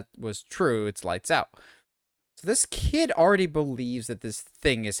 Well, if that was true, it's Lights Out. So this kid already believes that this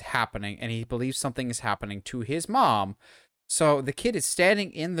thing is happening, and he believes something is happening to his mom. So the kid is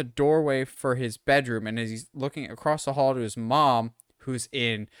standing in the doorway for his bedroom, and as he's looking across the hall to his mom, who's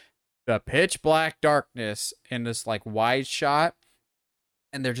in the pitch black darkness in this like wide shot,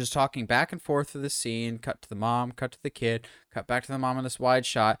 and they're just talking back and forth through the scene. Cut to the mom, cut to the kid, cut back to the mom in this wide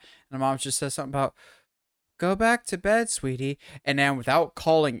shot, and the mom just says something about, "Go back to bed, sweetie." And then, without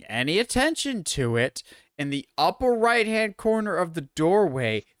calling any attention to it, in the upper right-hand corner of the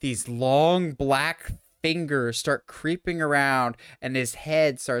doorway, these long black fingers start creeping around, and his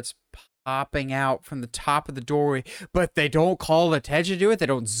head starts popping out from the top of the doorway, but they don't call attention to it. They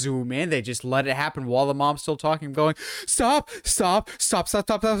don't zoom in. They just let it happen while the mom's still talking, going, stop,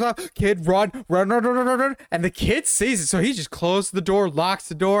 kid, run. And the kid sees it, so he just closes the door, locks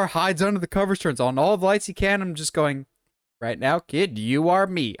the door, hides under the covers, turns on all the lights he can. I'm just going, right now, kid, you are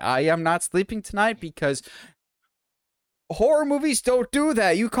me. I am not sleeping tonight, because horror movies don't do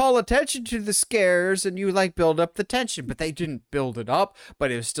that. You call attention to the scares and you like build up the tension, but they didn't build it up,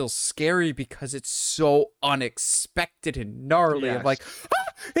 but it was still scary because it's so unexpected and gnarly. Yes. Of like,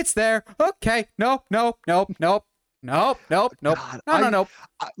 it's there. Okay. Nope. Nope. God, No.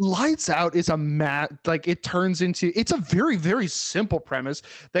 Lights Out is like it turns into, it's a very, very simple premise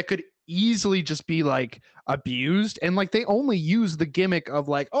that could easily just be like abused, and like they only use the gimmick of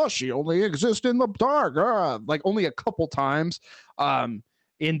like, oh, she only exists in the dark, like only a couple times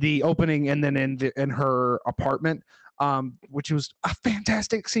in the opening, and then in her apartment, which was a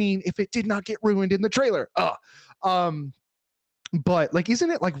fantastic scene if it did not get ruined in the trailer. But like, isn't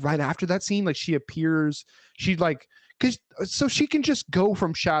it like right after that scene, like she appears, she like, because so she can just go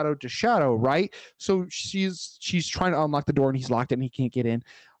from shadow to shadow, right? So she's trying to unlock the door and he's locked it and he can't get in.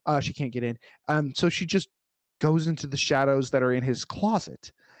 She can't get in. So she just goes into the shadows that are in his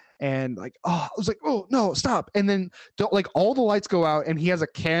closet. And like, oh, I was like, oh no, stop. And then like all the lights go out and he has a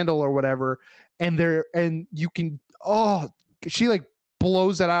candle or whatever. And you can, she like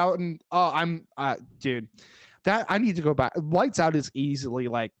blows it out. And dude, that I need to go back. Lights Out is easily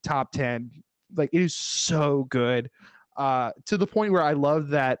like top 10. Like it is so good, to the point where I love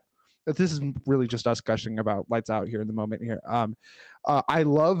that this is really just us gushing about Lights Out here in the moment here. I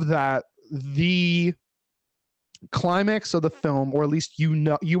love that the climax of the film, or at least you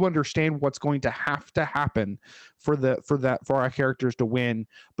understand what's going to have to happen for our characters to win,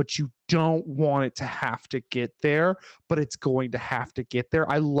 but you don't want it to have to get there, but it's going to have to get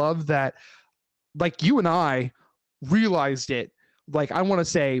there. I love that. Like you and I realized it, like I want to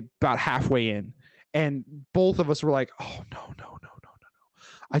say about halfway in, and both of us were like, oh no,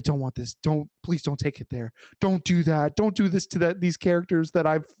 I don't want this. Please don't take it there. Don't do that. Don't do this to these characters that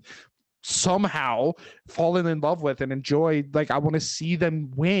I've somehow fallen in love with and enjoyed. Like I want to see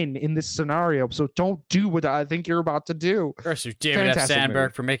them win in this scenario. So don't do what I think you're about to do. Curse you, David F.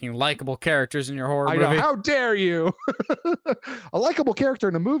 Sandberg, for making likable characters in your horror movie. I know. How dare you? A likable character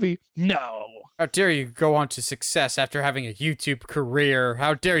in a movie? No. How dare you go on to success after having a YouTube career?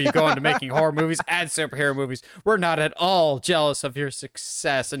 How dare you go on to making horror movies and superhero movies? We're not at all jealous of your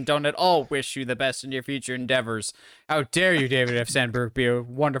success and don't at all wish you the best in your future endeavors. How dare you, David F. Sandberg, be a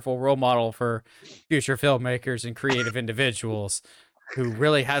wonderful role model for future filmmakers and creative individuals who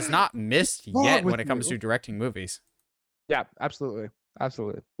really has not missed yet when it comes to directing movies. Yeah, absolutely.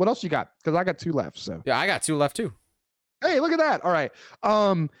 Absolutely. What else you got? Because I got 2 left. So yeah, I got 2 left too. Hey, look at that. All right.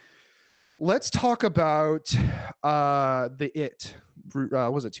 Let's talk about the It.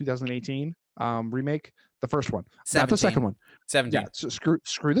 Was it 2018 remake? The first one, 17. Not the second one. 17. Yeah, so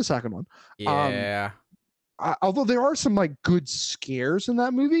screw the second one. Yeah. Although there are some like good scares in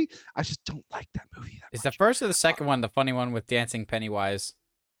that movie, I just don't like that movie that Is much. the first or the second one the funny one with dancing Pennywise?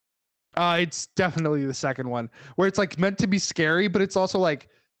 It's definitely the second one, where it's like meant to be scary, but it's also like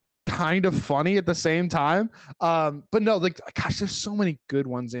kind of funny at the same time. But no, like gosh, there's so many good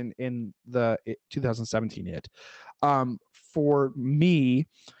ones in the 2017 It. For me,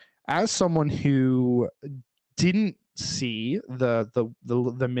 as someone who didn't see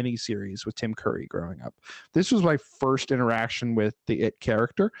the mini series with Tim Curry growing up, this was my first interaction with the It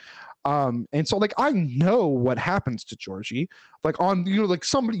character. And so like I know what happens to Georgie, like on, like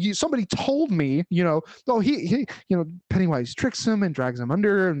somebody told me, oh, he Pennywise tricks him and drags him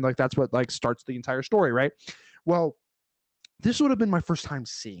under, and like that's what like starts the entire story, right? Well, this would have been my first time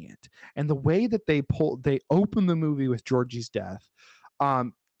seeing it, and the way that they open the movie with Georgie's death,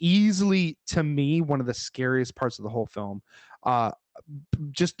 easily to me one of the scariest parts of the whole film.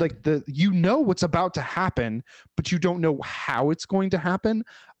 Just like what's about to happen, but you don't know how it's going to happen.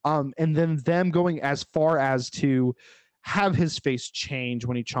 And then them going as far as to have his face change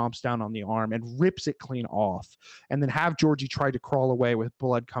when he chomps down on the arm and rips it clean off, and then have Georgie try to crawl away with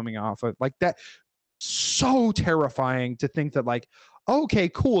blood coming off of like that. So terrifying to think that like, okay,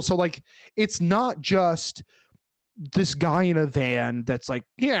 cool. So like, it's not just this guy in a van that's like,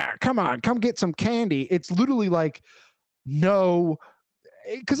 yeah, come on, come get some candy. It's literally like, no,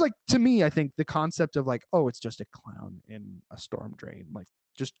 because like to me, I think the concept of like, oh, it's just a clown in a storm drain, like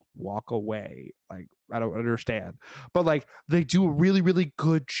just walk away. Like I don't understand, but like they do a really, really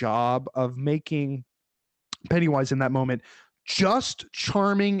good job of making Pennywise in that moment just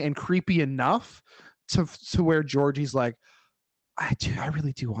charming and creepy enough to where Georgie's like, I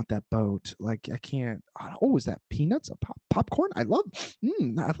really do want that boat. Like I can't. Oh, is that peanuts? Popcorn? I love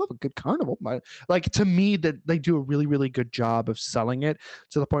a good carnival. Like to me, that they do a really, really good job of selling it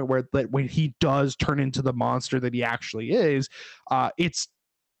to the point where that when he does turn into the monster that he actually is, it's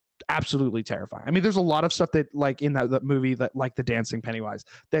absolutely terrifying. I mean, there's a lot of stuff that like in that movie that like the dancing Pennywise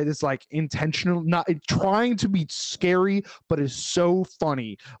that is like intentional, not trying to be scary, but is so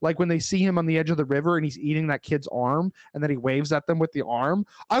funny. Like when they see him on the edge of the river and he's eating that kid's arm and then he waves at them with the arm.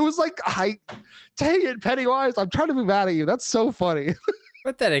 I was like, dang it, Pennywise, I'm trying to be mad at you. That's so funny.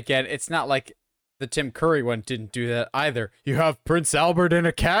 But then again, it's not like the Tim Curry one didn't do that either. You have Prince Albert in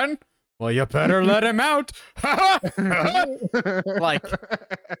a can? Well, you better let him out. Like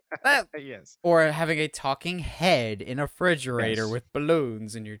that. Yes. Or having a talking head in a refrigerator Yes. with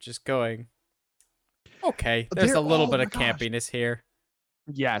balloons, and you're just going, okay, there's a little bit of campiness here.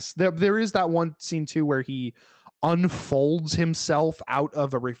 Yes, there is that one scene too where he unfolds himself out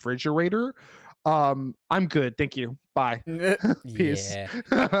of a refrigerator. I'm good, thank you. Bye. Peace. Yeah.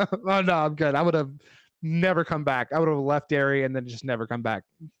 Oh no, I'm good. I would have never come back. I would have left Derry and then just never come back.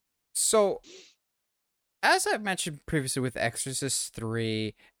 So, as I've mentioned previously with Exorcist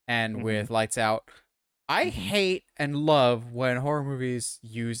 3 and with Lights Out, I hate and love when horror movies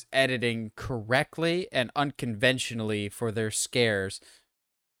use editing correctly and unconventionally for their scares.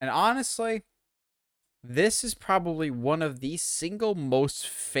 And honestly, this is probably one of the single most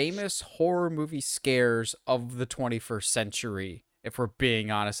famous horror movie scares of the 21st century, if we're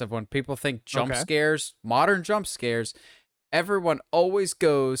being honest. Of when people think jump scares, modern jump scares, everyone always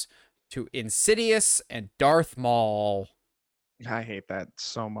goes to Insidious and Darth Maul. I hate that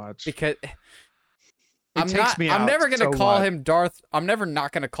so much. Because I'm never gonna call him Darth. I'm never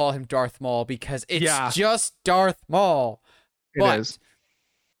not gonna call him Darth Maul because it's just Darth Maul. It is.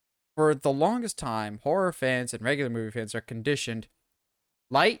 For the longest time, horror fans and regular movie fans are conditioned: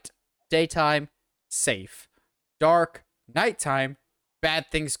 light, daytime, safe; dark, nighttime, bad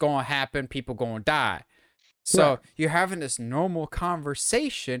things gonna happen, people gonna die. So you're having this normal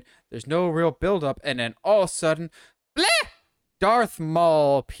conversation, there's no real buildup, and then all of a sudden, bleh! Darth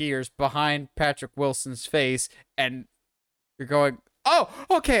Maul appears behind Patrick Wilson's face, and you're going, oh,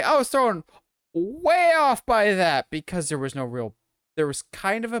 okay, I was thrown way off by that because there was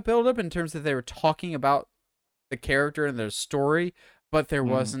kind of a buildup in terms that they were talking about the character and their story, but there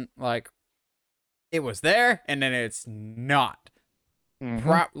wasn't like, it was there, and then it's not.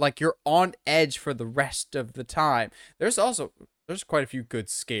 Like you're on edge for the rest of the time. There's quite a few good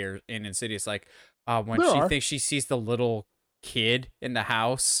scares in Insidious, like when she thinks she sees the little kid in the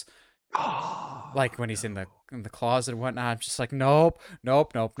house, like when he's in the closet and whatnot. I'm just like, nope.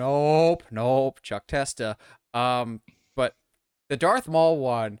 Chuck Testa. But the Darth Maul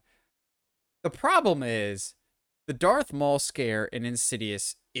one, the problem is the Darth Maul scare in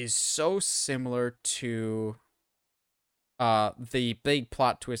Insidious is so similar to the big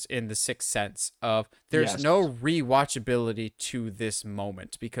plot twist in The Sixth Sense of there's no rewatchability to this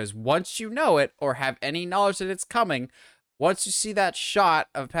moment, because once you know it or have any knowledge that it's coming, once you see that shot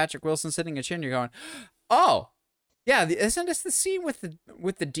of Patrick Wilson sitting in a chair, you're going, oh yeah, isn't this the scene with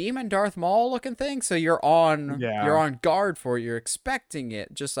the demon Darth Maul looking thing? So you're on guard for it, you're expecting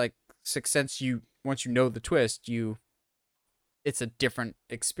it. Just like Sixth Sense, once you know the twist, it's a different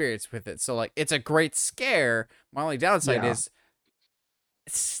experience with it. So like, it's a great scare. My only downside is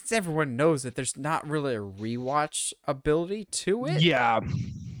everyone knows that there's not really a rewatch ability to it. Yeah,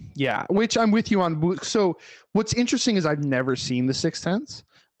 which I'm with you on. So what's interesting is I've never seen The Sixth Sense,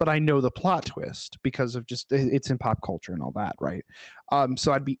 but I know the plot twist because of just it's in pop culture and all that, right?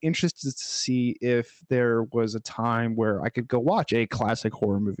 So I'd be interested to see if there was a time where I could go watch a classic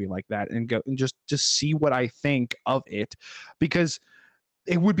horror movie like that and go and just see what I think of it, because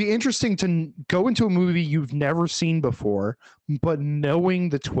it would be interesting to go into a movie you've never seen before, but knowing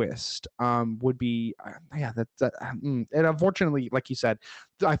the twist would be and unfortunately, like you said,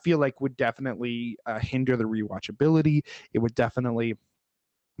 I feel like would definitely hinder the rewatchability. It would definitely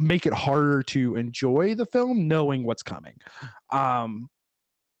make it harder to enjoy the film knowing what's coming. To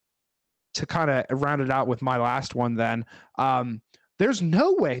kind of round it out with my last one then, there's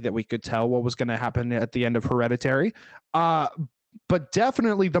no way that we could tell what was going to happen at the end of Hereditary, but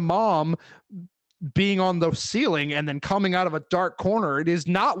definitely the mom being on the ceiling and then coming out of a dark corner, it is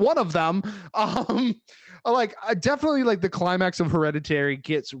not one of them. Like I definitely like the climax of Hereditary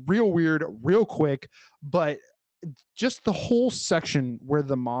gets real weird real quick, but just the whole section where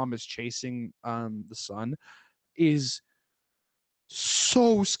the mom is chasing the son is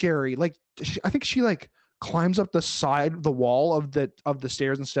so scary. Like I think she like climbs up the side, the wall of the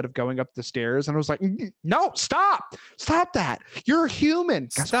stairs instead of going up the stairs, and I was like, no, stop that, you're a human.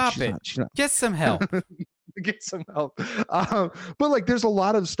 Stop it. Get some help. Get some help. But like there's a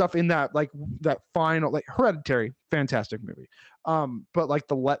lot of stuff in that, like that final, like Hereditary, fantastic movie, but like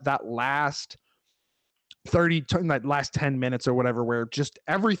that last 10 minutes or whatever, where just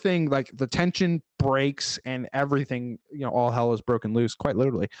everything, like the tension breaks and everything, all hell is broken loose, quite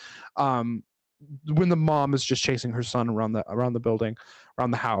literally. when the mom is just chasing her son around the building,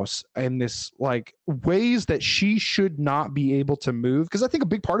 around the house, and this like ways that she should not be able to move, because I think a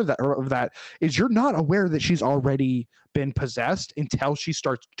big part of that is you're not aware that she's already been possessed until she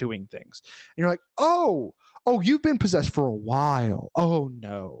starts doing things, and you're like, oh, you've been possessed for a while. Oh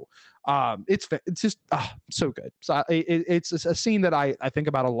no. It's just so good. So it's a scene that I think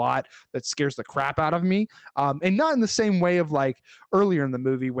about a lot, that scares the crap out of me, and not in the same way of like earlier in the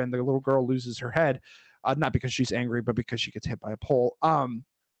movie when the little girl loses her head, not because she's angry, but because she gets hit by a pole.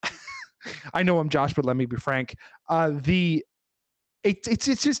 I know I'm Josh, but let me be frank.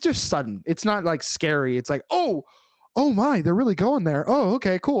 It's just sudden. It's not like scary. It's like, oh my, they're really going there. Oh,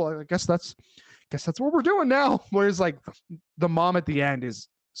 okay, cool. I guess that's what we're doing now. Whereas like the mom at the end is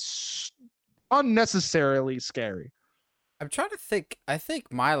unnecessarily scary. I'm trying to think. I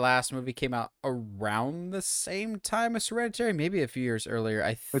think my last movie came out around the same time as Hereditary, maybe a few years earlier.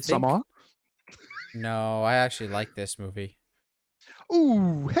 I think. Midsommar? No, I actually like this movie.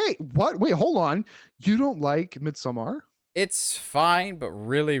 Ooh, hey, what? Wait, hold on. You don't like Midsommar? It's fine, but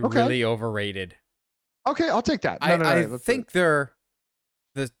really, really overrated. Okay, I'll take that. I think they're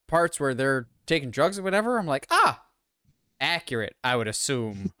the parts where they're taking drugs or whatever. I'm like, accurate, I would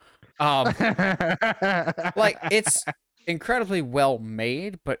assume. Like, it's incredibly well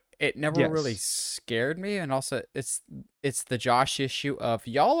made, but it never really scared me. And also, it's the Josh issue of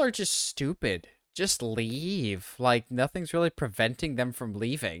y'all are just stupid. Just leave. Like, nothing's really preventing them from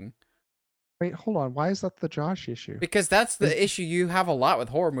leaving. Wait, hold on. Why is that the Josh issue? Because that's the issue you have a lot with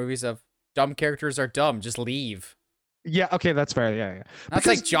horror movies of dumb characters are dumb. Just leave. Yeah, okay, that's fair. Yeah. That's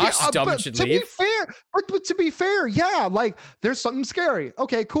like Josh is dumb and should leave. But to be fair, yeah, like there's something scary.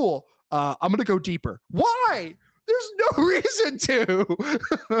 Okay, cool. I'm gonna go deeper. Why? There's no reason to.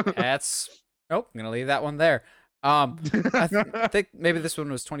 I'm gonna leave that one there. I think maybe this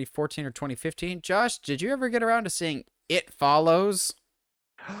one was 2014 or 2015. Josh, did you ever get around to seeing It Follows?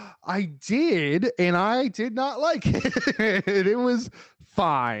 I did, and I did not like it. It was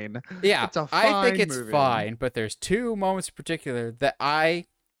fine. Yeah, it's a fine I think it's movie. fine, but there's two moments in particular that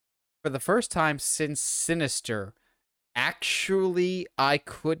for the first time since Sinister, actually, I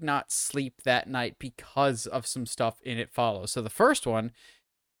could not sleep that night because of some stuff in It Follows. So the first one,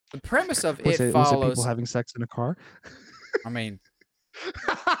 the premise of Was it Follows... people having sex in a car? I mean,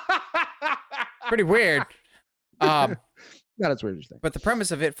 pretty weird. That is weird to think. But the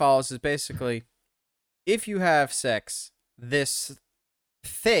premise of It Follows is basically, if you have sex, this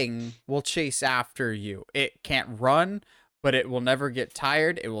thing will chase after you. It can't run, but it will never get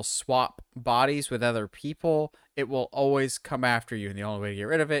tired. It will swap bodies with other people. It will always come after you. And the only way to get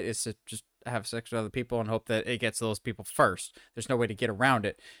rid of it is to just have sex with other people and hope that it gets those people first. There's no way to get around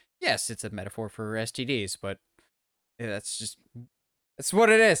it. Yes, it's a metaphor for STDs, but that's what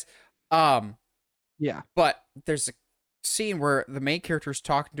it is. Yeah. But there's a scene where the main character is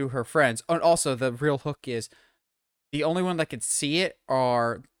talking to her friends. And also, the real hook is the only one that can see it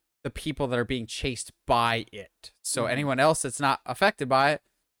are the people that are being chased by it. So anyone else that's not affected by it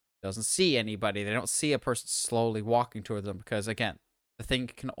doesn't see anybody. They don't see a person slowly walking toward them because, again, the thing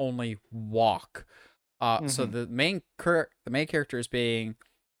can only walk. So the main character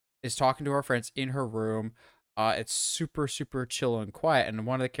is talking to her friends in her room. It's super, super chill and quiet. And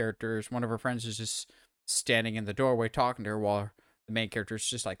one of her friends is just standing in the doorway talking to her while the main character is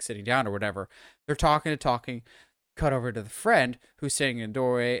just like sitting down or whatever. They're talking. Cut over to the friend who's sitting in the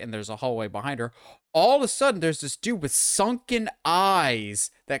doorway, and there's a hallway behind her. All of a sudden, there's this dude with sunken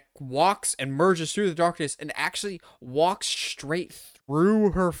eyes that walks and merges through the darkness and actually walks straight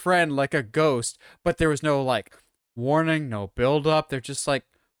through her friend like a ghost. But there was no like warning, no build up. They're just like,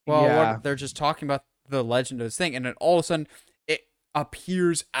 they're just talking about the legend of this thing, and then all of a sudden it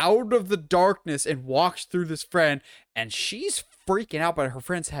appears out of the darkness and walks through this friend, and she's freaking out, but her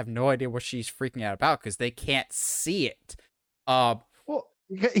friends have no idea what she's freaking out about because they can't see it. Well,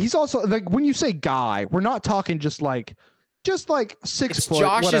 he's also like, when you say guy, we're not talking just like 6 it's foot.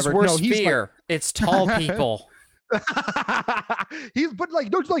 Josh's whatever. worst no, fear. It's tall people.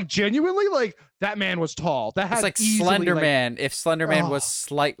 Like genuinely, like that man was tall. That has it's like Slender Man. If Slender Man was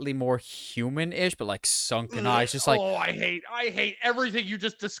slightly more human-ish, but like sunken eyes, just like I hate everything you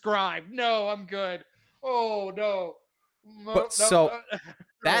just described. No, I'm good. Oh no.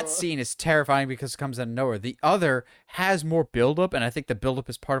 That scene is terrifying because it comes out of nowhere. The other has more buildup, and I think the buildup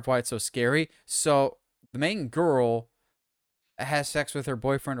is part of why it's so scary. So the main girl has sex with her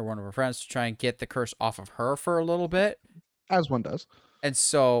boyfriend or one of her friends to try and get the curse off of her for a little bit. As one does. And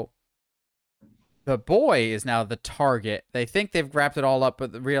so the boy is now the target. They think they've wrapped it all up,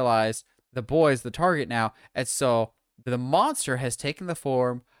 but realize the boy is the target now. And so the monster has taken the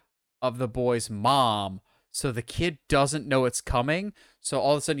form of the boy's mom. So the kid doesn't know it's coming. So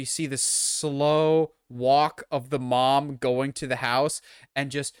all of a sudden you see this slow walk of the mom going to the house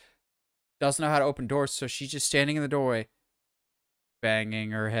and just doesn't know how to open doors. So she's just standing in the doorway,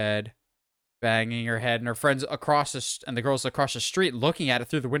 banging her head. And her friends and the girls across the street looking at it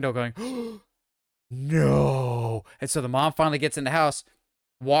through the window going, no. And so the mom finally gets in the house,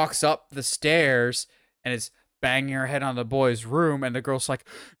 walks up the stairs, and is banging her head on the boy's room. And the girl's like,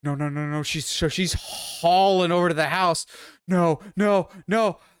 no. She's hauling over to the house. No.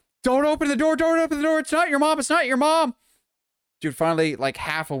 Don't open the door. It's not your mom. Dude, finally, like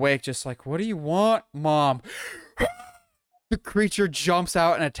half awake, just like, what do you want, mom? The creature jumps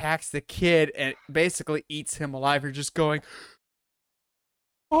out and attacks the kid and basically eats him alive. You're just going,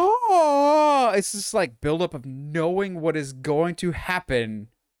 oh, it's just like buildup of knowing what is going to happen.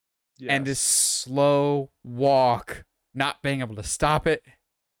 Yes. And this slow walk, not being able to stop it.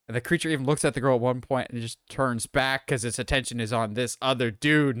 And the creature even looks at the girl at one point and it just turns back because its attention is on this other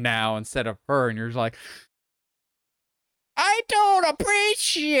dude now instead of her. And you're just like, I don't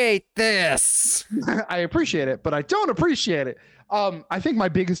appreciate this. I appreciate it, but I don't appreciate it. I think my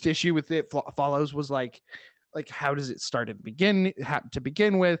biggest issue with it follows was like how does it start to begin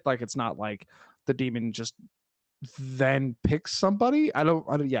with? Like, it's not like the demon just then picks somebody. I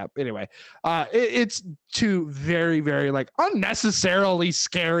don't yeah. Anyway, it's two very, very like unnecessarily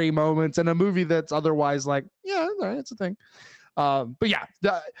scary moments in a movie that's otherwise like, yeah, it's a thing. But yeah,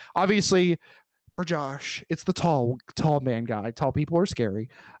 obviously, for Josh, it's the tall man guy. Tall people are scary.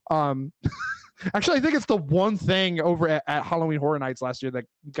 Actually, I think it's the one thing over at Halloween Horror Nights last year that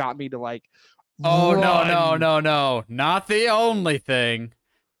got me to like. Oh, run. No. Not the only thing.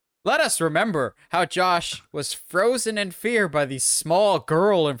 Let us remember how Josh was frozen in fear by the small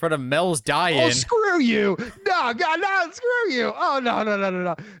girl in front of Mel's die-in. Oh, screw you. No, screw you. Oh,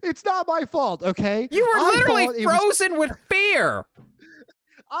 no. It's not my fault, okay? You were literally frozen with fear.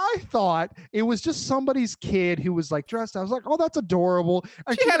 I thought it was just somebody's kid who was like dressed. I was like, oh, that's adorable.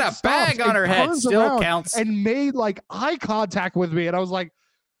 And she had a bag on her head. Still counts. And made like eye contact with me. And I was like,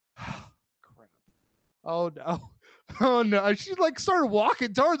 oh, crap. Oh, no. And she like started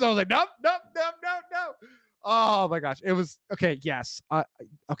walking towards us. I was like, nope. Oh my gosh. It was okay. Yes.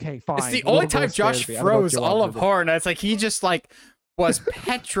 Okay, fine. It's the only time Josh froze all of Horror Nights. Like he just like was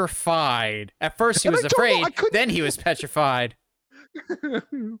petrified. At first he was afraid. Then he was petrified.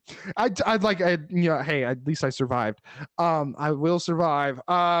 I'd like, hey, at least I survived. I will survive.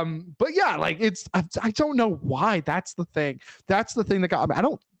 But yeah, like I don't know why. That's the thing that got me.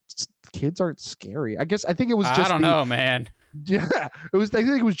 Kids aren't scary. I think it was just, I don't know, man. Yeah, I think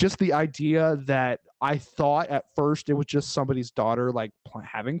it was just the idea that I thought at first it was just somebody's daughter like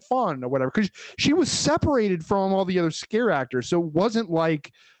having fun or whatever, because she was separated from all the other scare actors, so it wasn't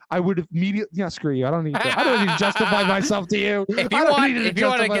like I would have immediately, screw you. I don't need to justify myself to you. If you want to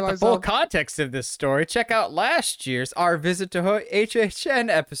get the full context of this story, check out last year's Our Visit to HHN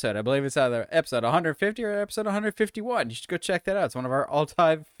episode. I believe it's either episode 150 or episode 151. You should go check that out. It's one of our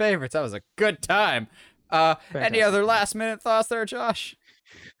all-time favorites. That was a good time. Any other last-minute thoughts there, Josh?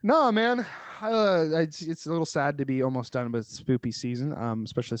 No, man. It's a little sad to be almost done with spoopy season,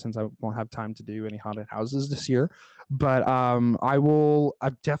 especially since I won't have time to do any haunted houses this year. But I'm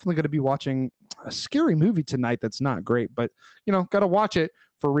definitely going to be watching a scary movie tonight that's not great, but got to watch it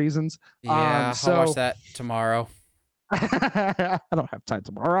for reasons. Yeah, I'll watch that tomorrow. I don't have time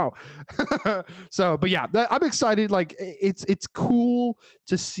tomorrow. But yeah, I'm excited. Like it's cool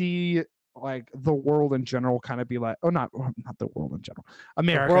to see like the world in general kind of be like, not the world in general,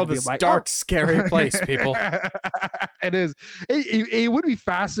 America. The world is like, dark, scary place, people. It is. It would be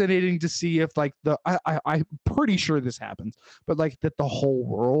fascinating to see if like I'm pretty sure this happens, but like that the whole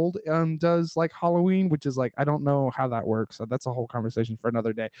world does like Halloween, which is like, I don't know how that works. So that's a whole conversation for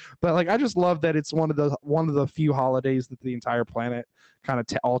another day. But like, I just love that it's one of the few holidays that the entire planet kind of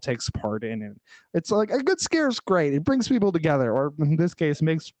all takes part in, and it's like a good scare is great. It brings people together, or in this case,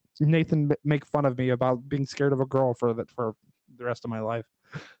 makes Nathan make fun of me about being scared of a girl for the rest of my life.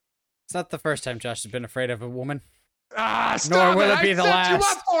 It's not the first time Josh has been afraid of a woman. Stop Nor will it be the last. You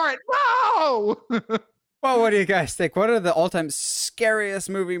up for it. No. Well, what do you guys think? What are the all-time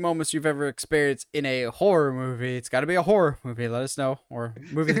scariest movie moments you've ever experienced in a horror movie? It's got to be a horror movie. Let us know. Or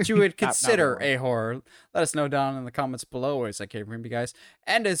a movie that you would consider a horror. Let us know down in the comments below. Always like hearing from you guys.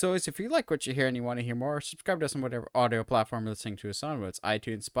 And as always, if you like what you hear and you want to hear more, subscribe to us on whatever audio platform you're listening to us on, whether it's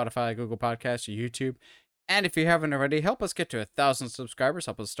iTunes, Spotify, Google Podcasts, or YouTube. And if you haven't already, help us get to 1,000 subscribers.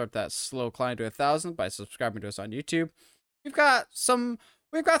 Help us start that slow climb to 1,000 by subscribing to us on YouTube. We've got some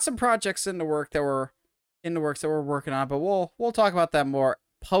projects in the works that we're working on, but we'll talk about that more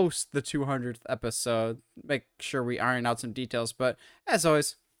post the 200th episode. Make sure we iron out some details. But as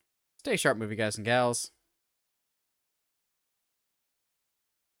always, stay sharp, movie guys and gals.